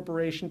any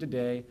corporation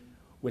today,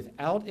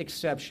 without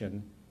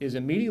exception, is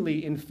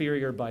immediately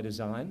inferior by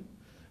design.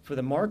 For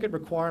the market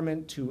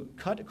requirement to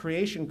cut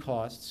creation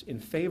costs in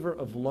favor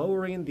of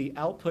lowering the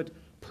output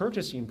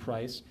purchasing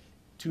price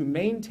to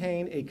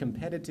maintain a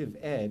competitive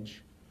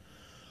edge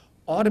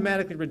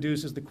automatically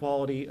reduces the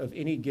quality of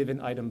any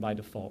given item by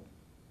default.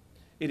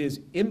 It is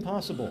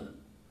impossible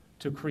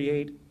to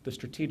create the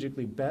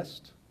strategically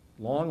best,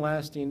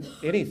 long-lasting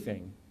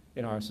anything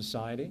in our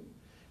society,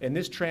 and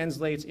this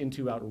translates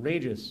into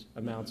outrageous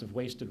amounts of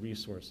wasted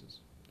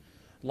resources.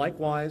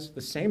 Likewise,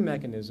 the same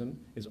mechanism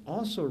is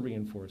also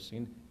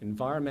reinforcing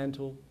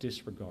environmental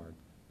disregard,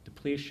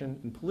 depletion,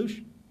 and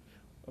pollution.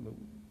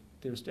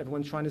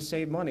 Everyone's trying to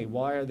save money.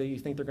 Why you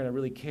think they're going to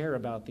really care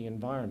about the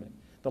environment?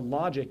 The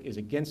logic is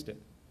against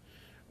it.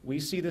 We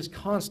see this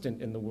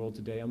constant in the world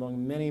today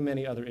among many,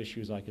 many other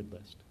issues I could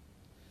list.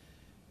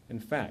 In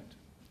fact,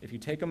 if you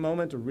take a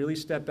moment to really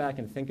step back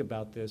and think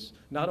about this,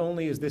 not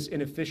only is this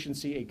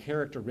inefficiency a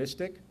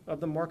characteristic of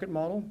the market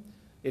model,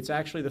 it's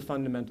actually the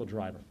fundamental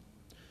driver.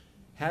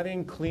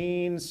 Having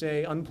clean,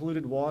 say,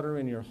 unpolluted water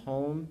in your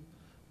home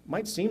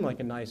might seem like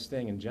a nice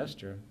thing and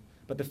gesture,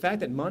 but the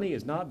fact that money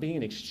is not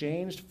being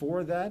exchanged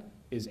for that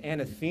is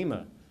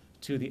anathema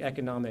to the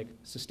economic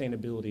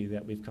sustainability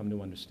that we've come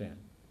to understand.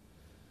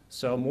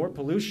 So more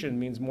pollution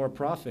means more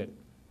profit,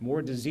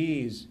 more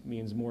disease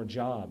means more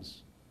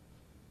jobs,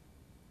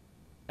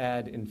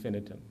 ad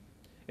infinitum.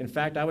 In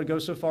fact, I would go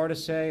so far to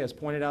say, as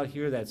pointed out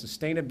here, that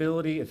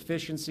sustainability,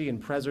 efficiency, and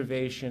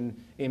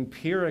preservation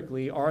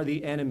empirically are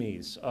the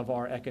enemies of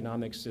our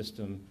economic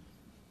system,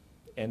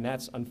 and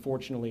that's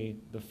unfortunately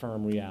the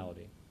firm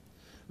reality.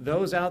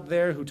 Those out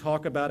there who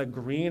talk about a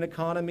green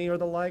economy or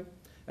the like,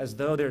 as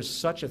though there's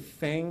such a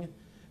thing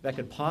that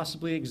could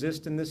possibly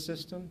exist in this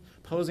system,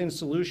 posing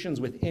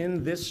solutions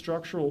within this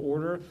structural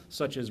order,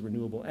 such as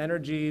renewable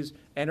energies,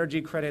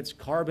 energy credits,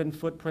 carbon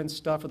footprint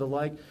stuff or the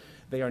like,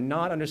 they are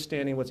not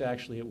understanding what's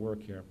actually at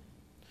work here.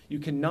 You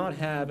cannot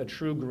have a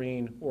true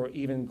green or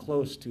even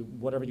close to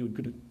whatever you would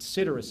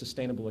consider a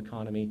sustainable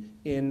economy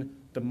in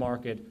the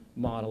market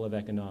model of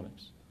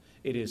economics.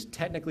 It is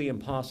technically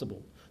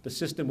impossible. The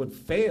system would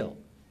fail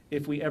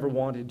if we ever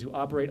wanted to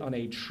operate on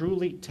a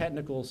truly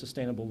technical,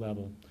 sustainable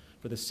level,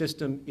 for the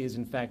system is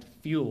in fact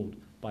fueled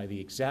by the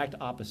exact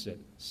opposite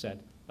set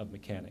of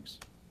mechanics.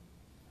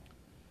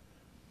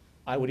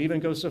 I would even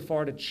go so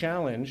far to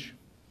challenge,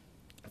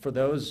 for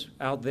those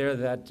out there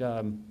that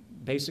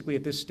basically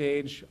at this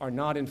stage are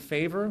not in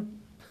favor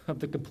of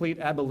the complete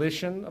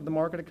abolition of the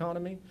market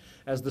economy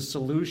as the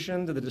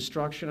solution to the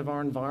destruction of our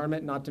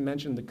environment, not to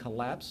mention the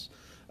collapse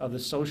of the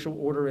social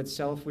order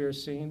itself we are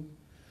seeing,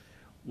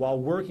 while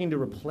working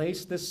to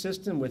replace this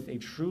system with a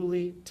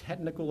truly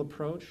technical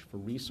approach for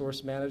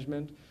resource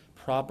management,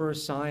 proper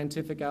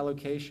scientific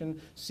allocation,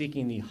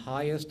 seeking the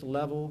highest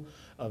level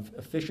of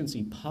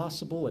efficiency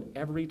possible at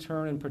every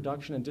turn in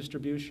production and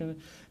distribution,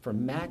 for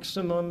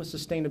maximum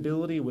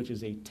sustainability, which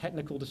is a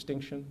technical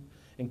distinction,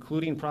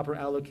 including proper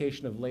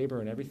allocation of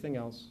labor and everything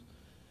else,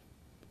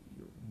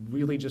 you're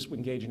really just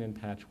engaging in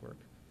patchwork.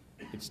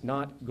 It's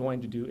not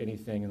going to do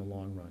anything in the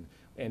long run.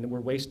 And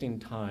we're wasting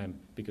time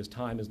because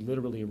time is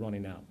literally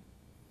running out.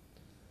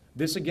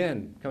 This,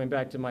 again, coming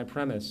back to my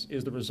premise,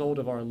 is the result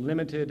of our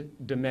limited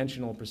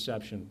dimensional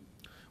perception.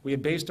 We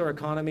have based our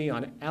economy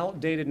on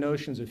outdated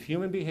notions of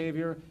human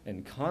behavior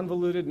and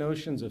convoluted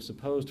notions of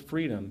supposed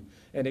freedom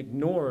and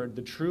ignored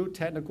the true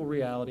technical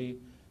reality,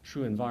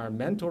 true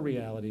environmental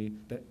reality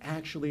that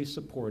actually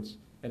supports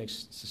and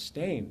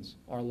sustains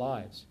our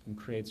lives and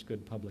creates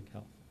good public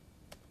health.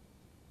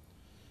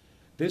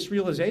 This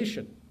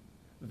realization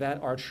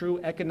that our true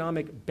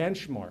economic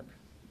benchmark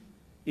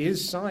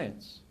is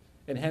science,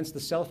 and hence the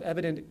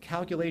self-evident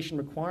calculation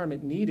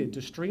requirement needed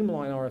to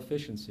streamline our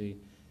efficiency,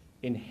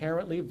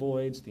 inherently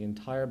voids the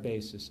entire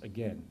basis,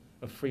 again,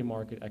 of free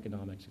market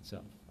economics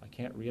itself. I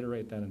can't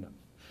reiterate that enough.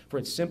 For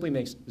it simply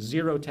makes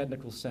zero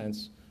technical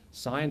sense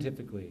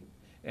scientifically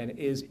and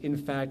is, in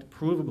fact,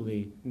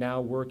 provably now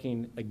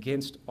working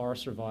against our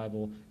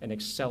survival and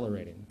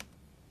accelerating.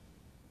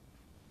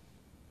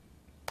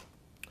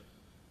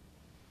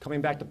 Coming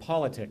back to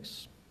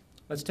politics,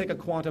 let's take a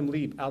quantum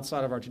leap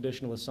outside of our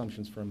traditional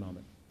assumptions for a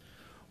moment.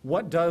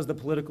 What does the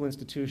political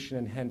institution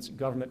and hence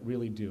government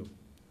really do?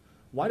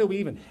 Why do we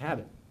even have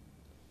it?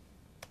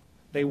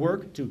 They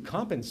work to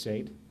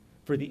compensate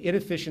for the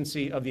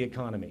inefficiency of the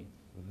economy.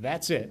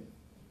 That's it.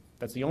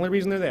 That's the only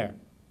reason they're there.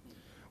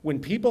 When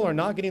people are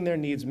not getting their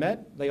needs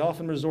met, they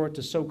often resort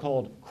to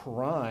so-called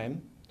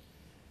crime.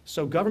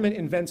 So government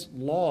invents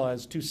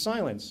laws to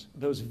silence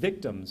those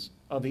victims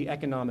of the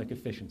economic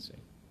efficiency.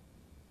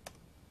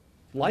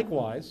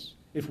 Likewise,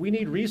 if we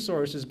need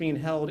resources being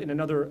held in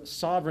another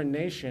sovereign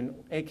nation,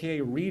 aka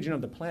region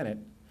of the planet,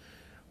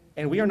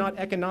 and we are not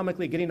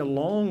economically getting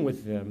along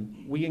with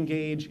them, we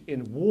engage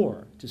in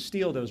war to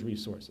steal those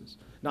resources,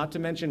 not to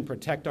mention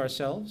protect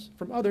ourselves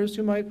from others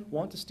who might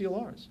want to steal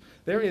ours.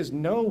 There is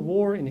no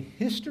war in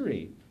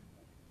history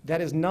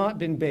that has not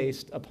been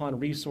based upon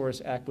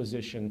resource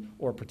acquisition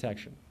or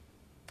protection.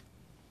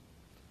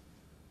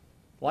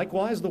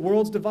 Likewise, the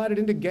world's divided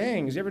into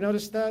gangs. You ever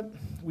notice that?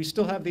 We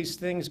still have these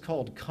things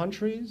called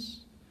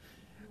countries.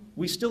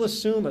 We still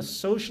assume a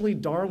socially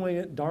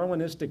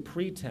Darwinistic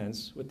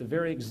pretense with the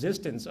very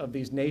existence of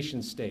these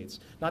nation states,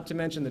 not to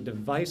mention the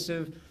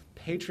divisive,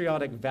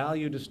 patriotic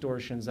value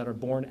distortions that are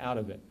born out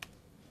of it.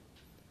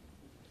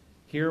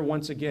 Here,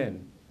 once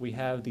again, we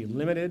have the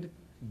limited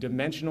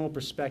dimensional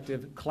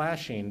perspective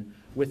clashing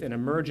with an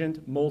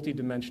emergent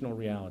multidimensional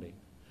reality.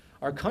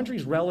 Are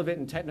countries relevant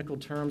in technical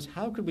terms?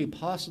 How could we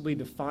possibly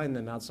define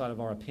them outside of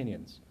our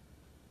opinions?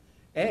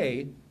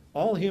 A,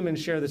 all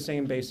humans share the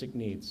same basic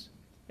needs.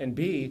 And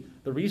B,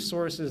 the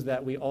resources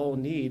that we all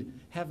need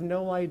have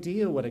no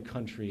idea what a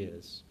country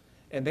is.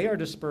 And they are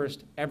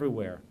dispersed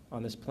everywhere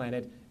on this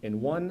planet in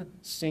one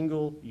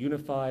single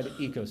unified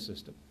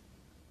ecosystem.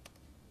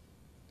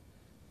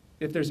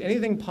 If there's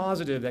anything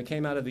positive that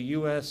came out of the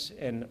US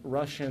and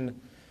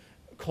Russian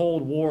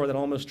Cold War that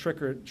almost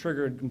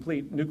triggered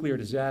complete nuclear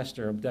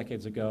disaster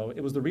decades ago,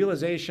 it was the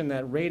realization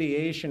that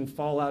radiation,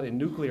 fallout, and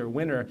nuclear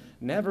winter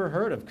never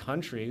heard of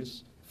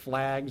countries,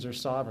 flags, or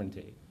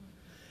sovereignty.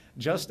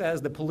 Just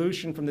as the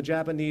pollution from the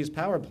Japanese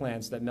power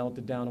plants that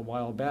melted down a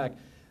while back,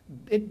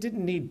 it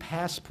didn't need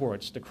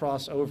passports to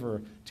cross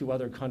over to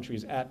other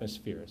countries'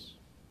 atmospheres.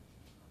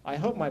 I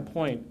hope my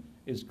point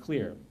is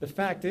clear. The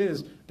fact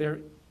is, there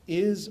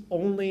is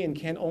only and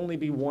can only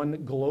be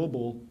one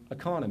global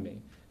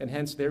economy, and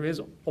hence there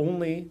is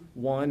only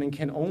one and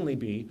can only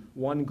be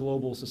one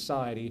global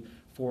society,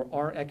 for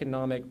our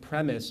economic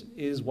premise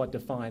is what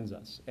defines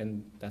us,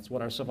 and that's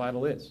what our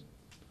survival is.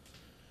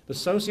 The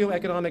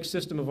socioeconomic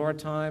system of our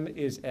time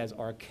is as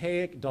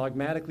archaic,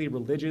 dogmatically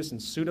religious, and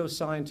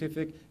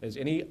pseudoscientific as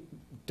any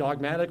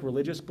dogmatic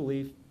religious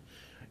belief.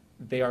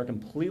 They are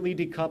completely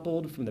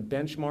decoupled from the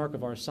benchmark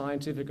of our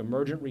scientific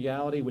emergent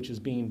reality, which is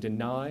being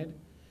denied,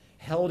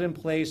 held in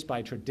place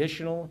by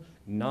traditional,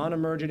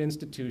 non-emergent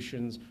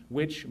institutions,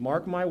 which,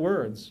 mark my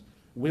words,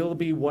 will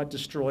be what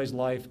destroys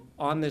life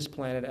on this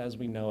planet as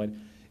we know it,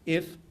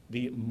 if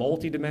the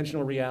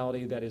multidimensional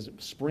reality that is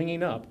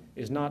springing up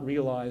is not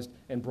realized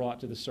and brought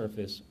to the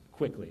surface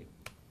quickly.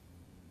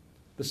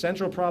 The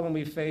central problem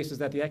we face is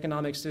that the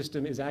economic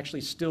system is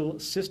actually still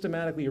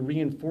systematically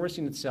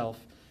reinforcing itself,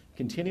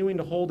 continuing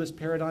to hold this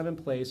paradigm in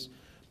place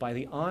by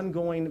the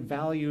ongoing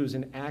values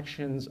and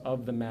actions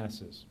of the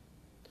masses,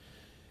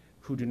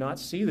 who do not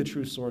see the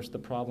true source of the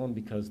problem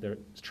because they're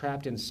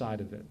trapped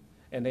inside of it,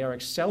 and they are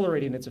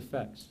accelerating its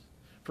effects.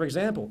 For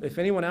example, if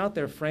anyone out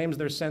there frames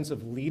their sense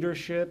of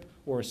leadership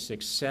or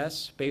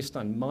success based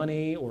on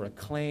money or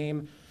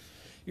acclaim,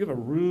 you have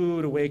a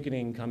rude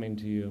awakening coming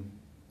to you.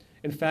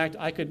 In fact,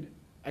 I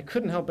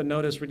couldn't help but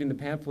notice reading the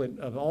pamphlet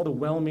of all the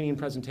well-meaning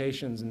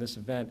presentations in this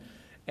event,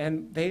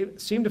 and they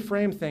seem to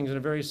frame things in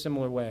a very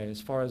similar way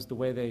as far as the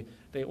way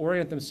they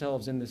orient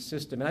themselves in this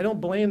system. And I don't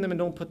blame them and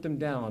don't put them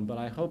down, but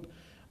I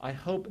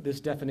hope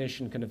this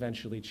definition can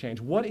eventually change.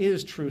 What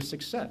is true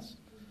success?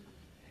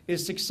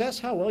 Is success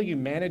how well you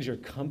manage your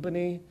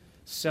company,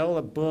 sell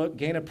a book,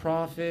 gain a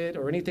profit,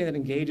 or anything that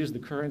engages the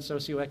current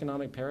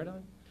socioeconomic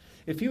paradigm?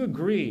 If you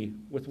agree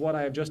with what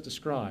I have just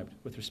described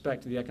with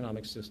respect to the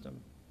economic system,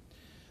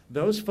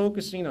 those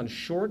focusing on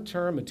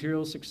short-term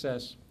material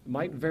success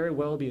might very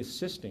well be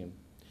assisting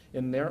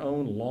in their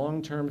own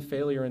long-term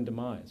failure and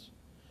demise,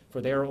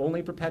 for they are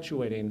only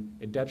perpetuating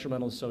a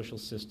detrimental social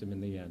system in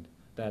the end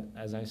that,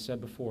 as I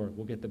said before,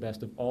 will get the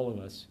best of all of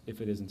us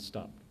if it isn't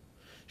stopped.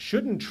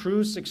 Shouldn't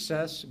true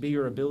success be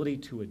your ability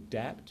to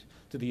adapt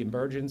to the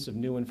emergence of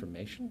new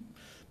information?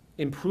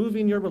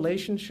 Improving your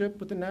relationship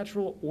with the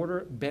natural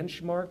order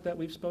benchmark that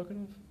we've spoken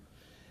of?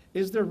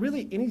 Is there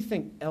really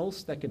anything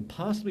else that can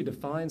possibly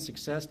define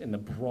success in the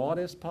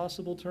broadest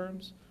possible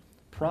terms?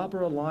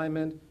 Proper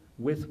alignment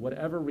with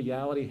whatever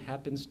reality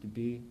happens to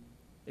be,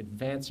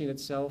 advancing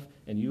itself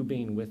and you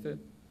being with it?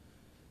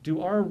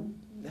 Do our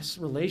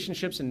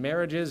relationships and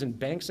marriages and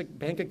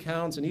bank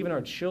accounts and even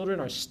our children,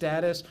 our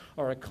status,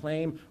 our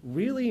acclaim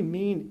really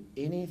mean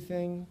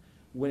anything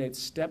when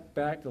it's stepped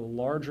back to the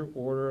larger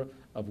order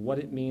of what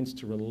it means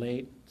to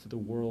relate to the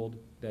world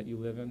that you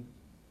live in?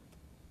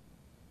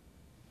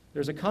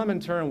 There's a common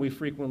term we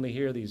frequently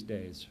hear these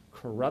days,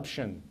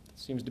 corruption. It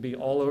seems to be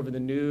all over the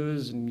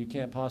news and you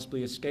can't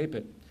possibly escape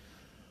it.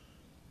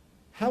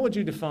 How would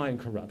you define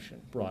corruption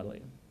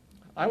broadly?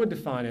 I would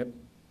define it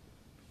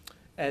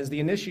as the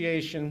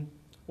initiation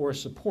or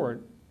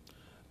support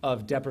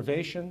of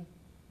deprivation,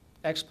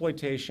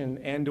 exploitation,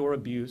 and/or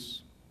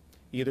abuse,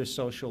 either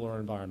social or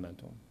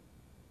environmental.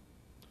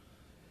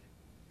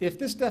 If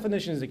this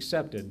definition is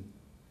accepted,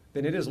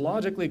 then it is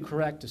logically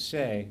correct to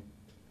say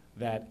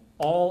that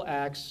all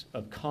acts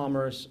of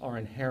commerce are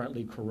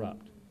inherently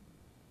corrupt.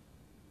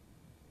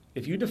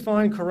 If you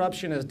define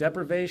corruption as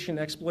deprivation,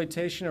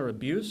 exploitation, or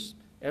abuse,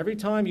 every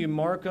time you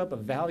mark up a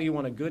value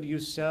on a good you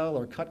sell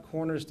or cut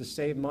corners to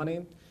save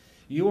money,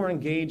 you are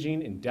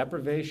engaging in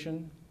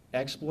deprivation,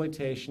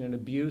 exploitation, and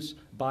abuse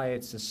by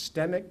its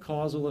systemic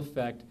causal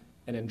effect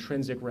and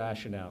intrinsic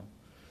rationale.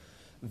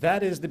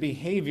 That is the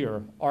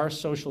behavior our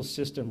social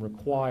system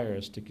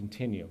requires to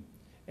continue.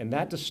 And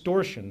that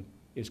distortion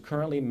is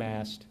currently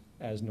masked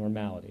as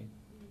normality.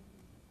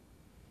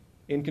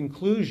 In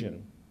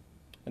conclusion,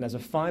 and as a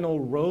final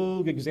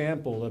rogue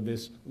example of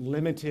this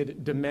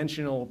limited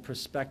dimensional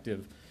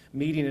perspective,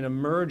 meeting an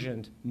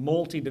emergent,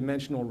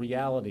 multi-dimensional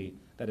reality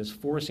that is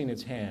forcing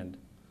its hand,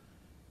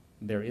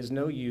 there is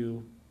no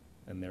you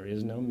and there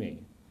is no me.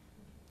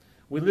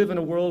 We live in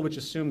a world which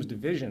assumes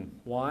division.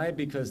 Why?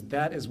 Because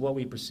that is what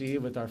we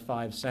perceive with our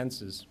five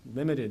senses,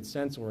 limited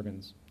sense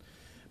organs.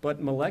 But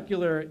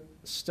molecular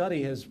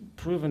study has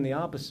proven the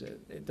opposite.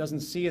 It doesn't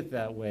see it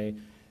that way.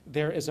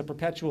 There is a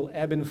perpetual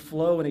ebb and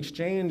flow and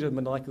exchange of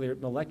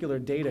molecular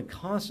data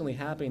constantly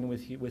happening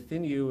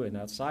within you and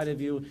outside of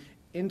you,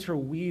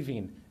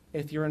 interweaving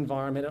with your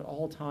environment at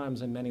all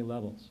times and many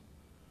levels.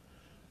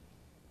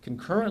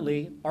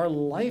 Concurrently, our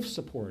life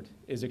support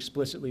is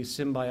explicitly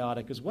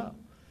symbiotic as well.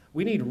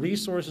 We need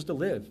resources to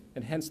live,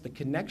 and hence the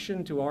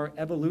connection to our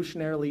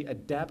evolutionarily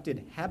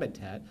adapted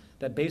habitat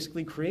that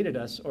basically created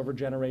us over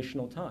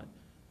generational time.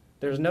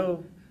 There's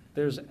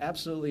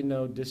absolutely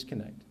no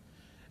disconnect.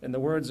 In the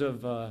words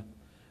of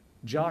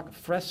Jacques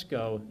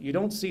Fresco, you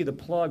don't see the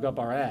plug up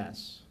our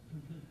ass,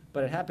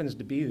 but it happens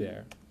to be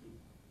there.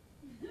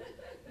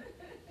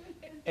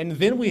 And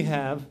then we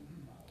have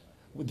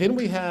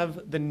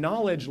the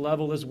knowledge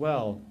level as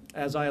well,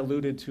 as I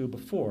alluded to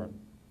before.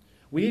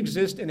 We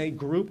exist in a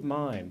group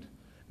mind.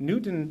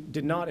 Newton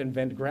did not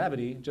invent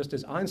gravity, just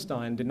as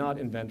Einstein did not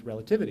invent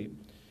relativity.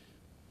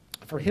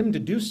 For him to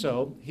do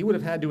so, he would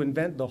have had to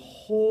invent the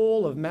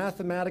whole of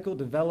mathematical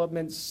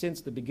development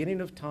since the beginning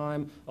of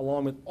time,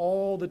 along with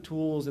all the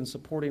tools and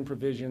supporting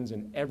provisions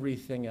and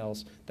everything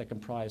else that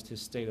comprised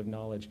his state of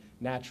knowledge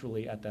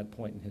naturally at that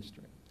point in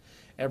history.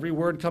 Every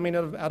word coming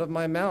out of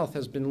my mouth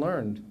has been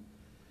learned.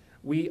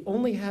 We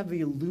only have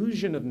the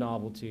illusion of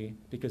novelty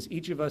because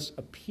each of us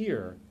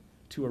appear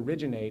to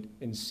originate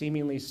in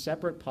seemingly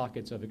separate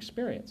pockets of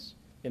experience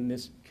in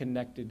this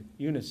connected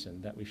unison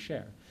that we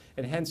share.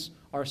 And hence,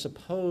 our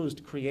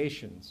supposed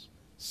creations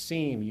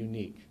seem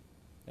unique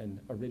and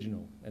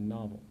original and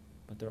novel,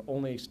 but they're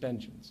only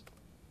extensions.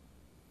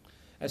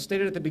 As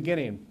stated at the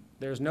beginning,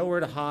 there's nowhere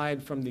to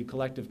hide from the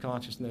collective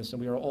consciousness, and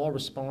we are all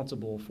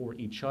responsible for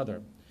each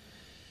other.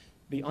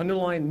 The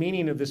underlying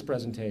meaning of this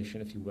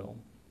presentation, if you will,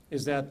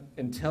 is that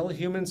until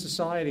human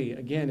society,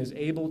 again, is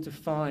able to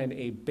find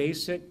a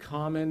basic,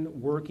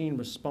 common, working,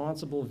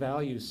 responsible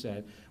value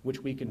set, which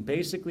we can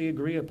basically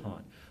agree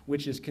upon,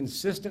 which is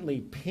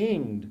consistently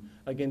pinged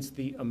against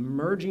the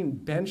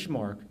emerging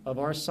benchmark of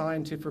our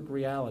scientific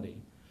reality,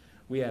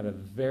 we have a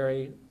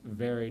very,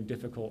 very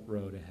difficult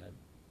road ahead.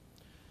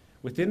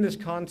 Within this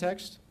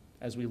context,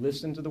 as we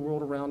listen to the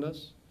world around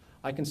us,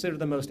 I consider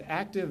the most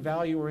active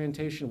value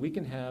orientation we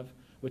can have,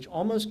 which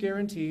almost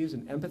guarantees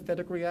an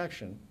empathetic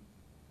reaction,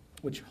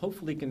 which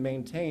hopefully can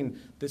maintain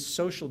this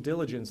social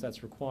diligence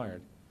that's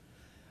required.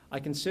 I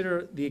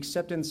consider the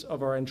acceptance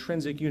of our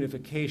intrinsic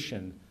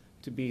unification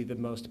to be the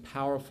most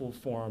powerful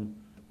form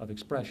of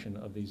expression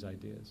of these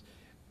ideas,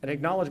 an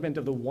acknowledgement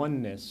of the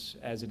oneness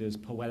as it is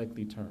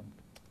poetically termed.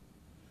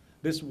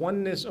 This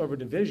oneness over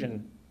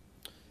division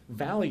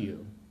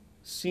value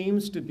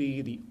seems to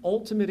be the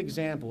ultimate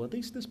example, at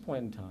least this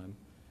point in time,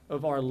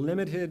 of our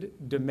limited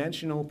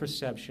dimensional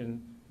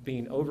perception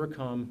being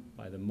overcome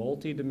by the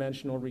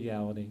multi-dimensional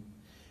reality.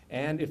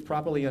 And if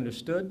properly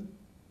understood,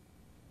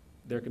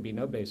 there could be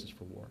no basis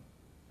for war.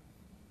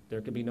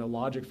 There could be no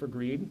logic for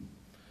greed.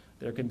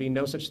 There can be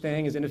no such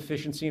thing as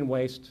inefficiency and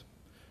waste,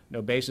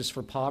 no basis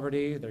for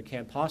poverty. There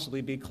can't possibly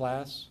be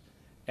class.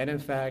 And in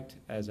fact,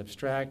 as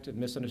abstract and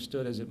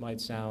misunderstood as it might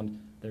sound,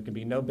 there can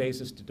be no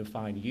basis to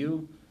define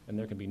you, and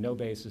there can be no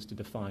basis to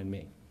define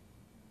me.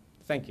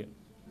 Thank you.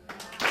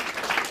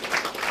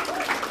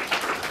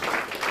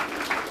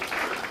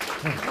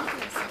 Thank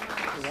you so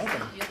much. You're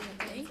welcome. You'll be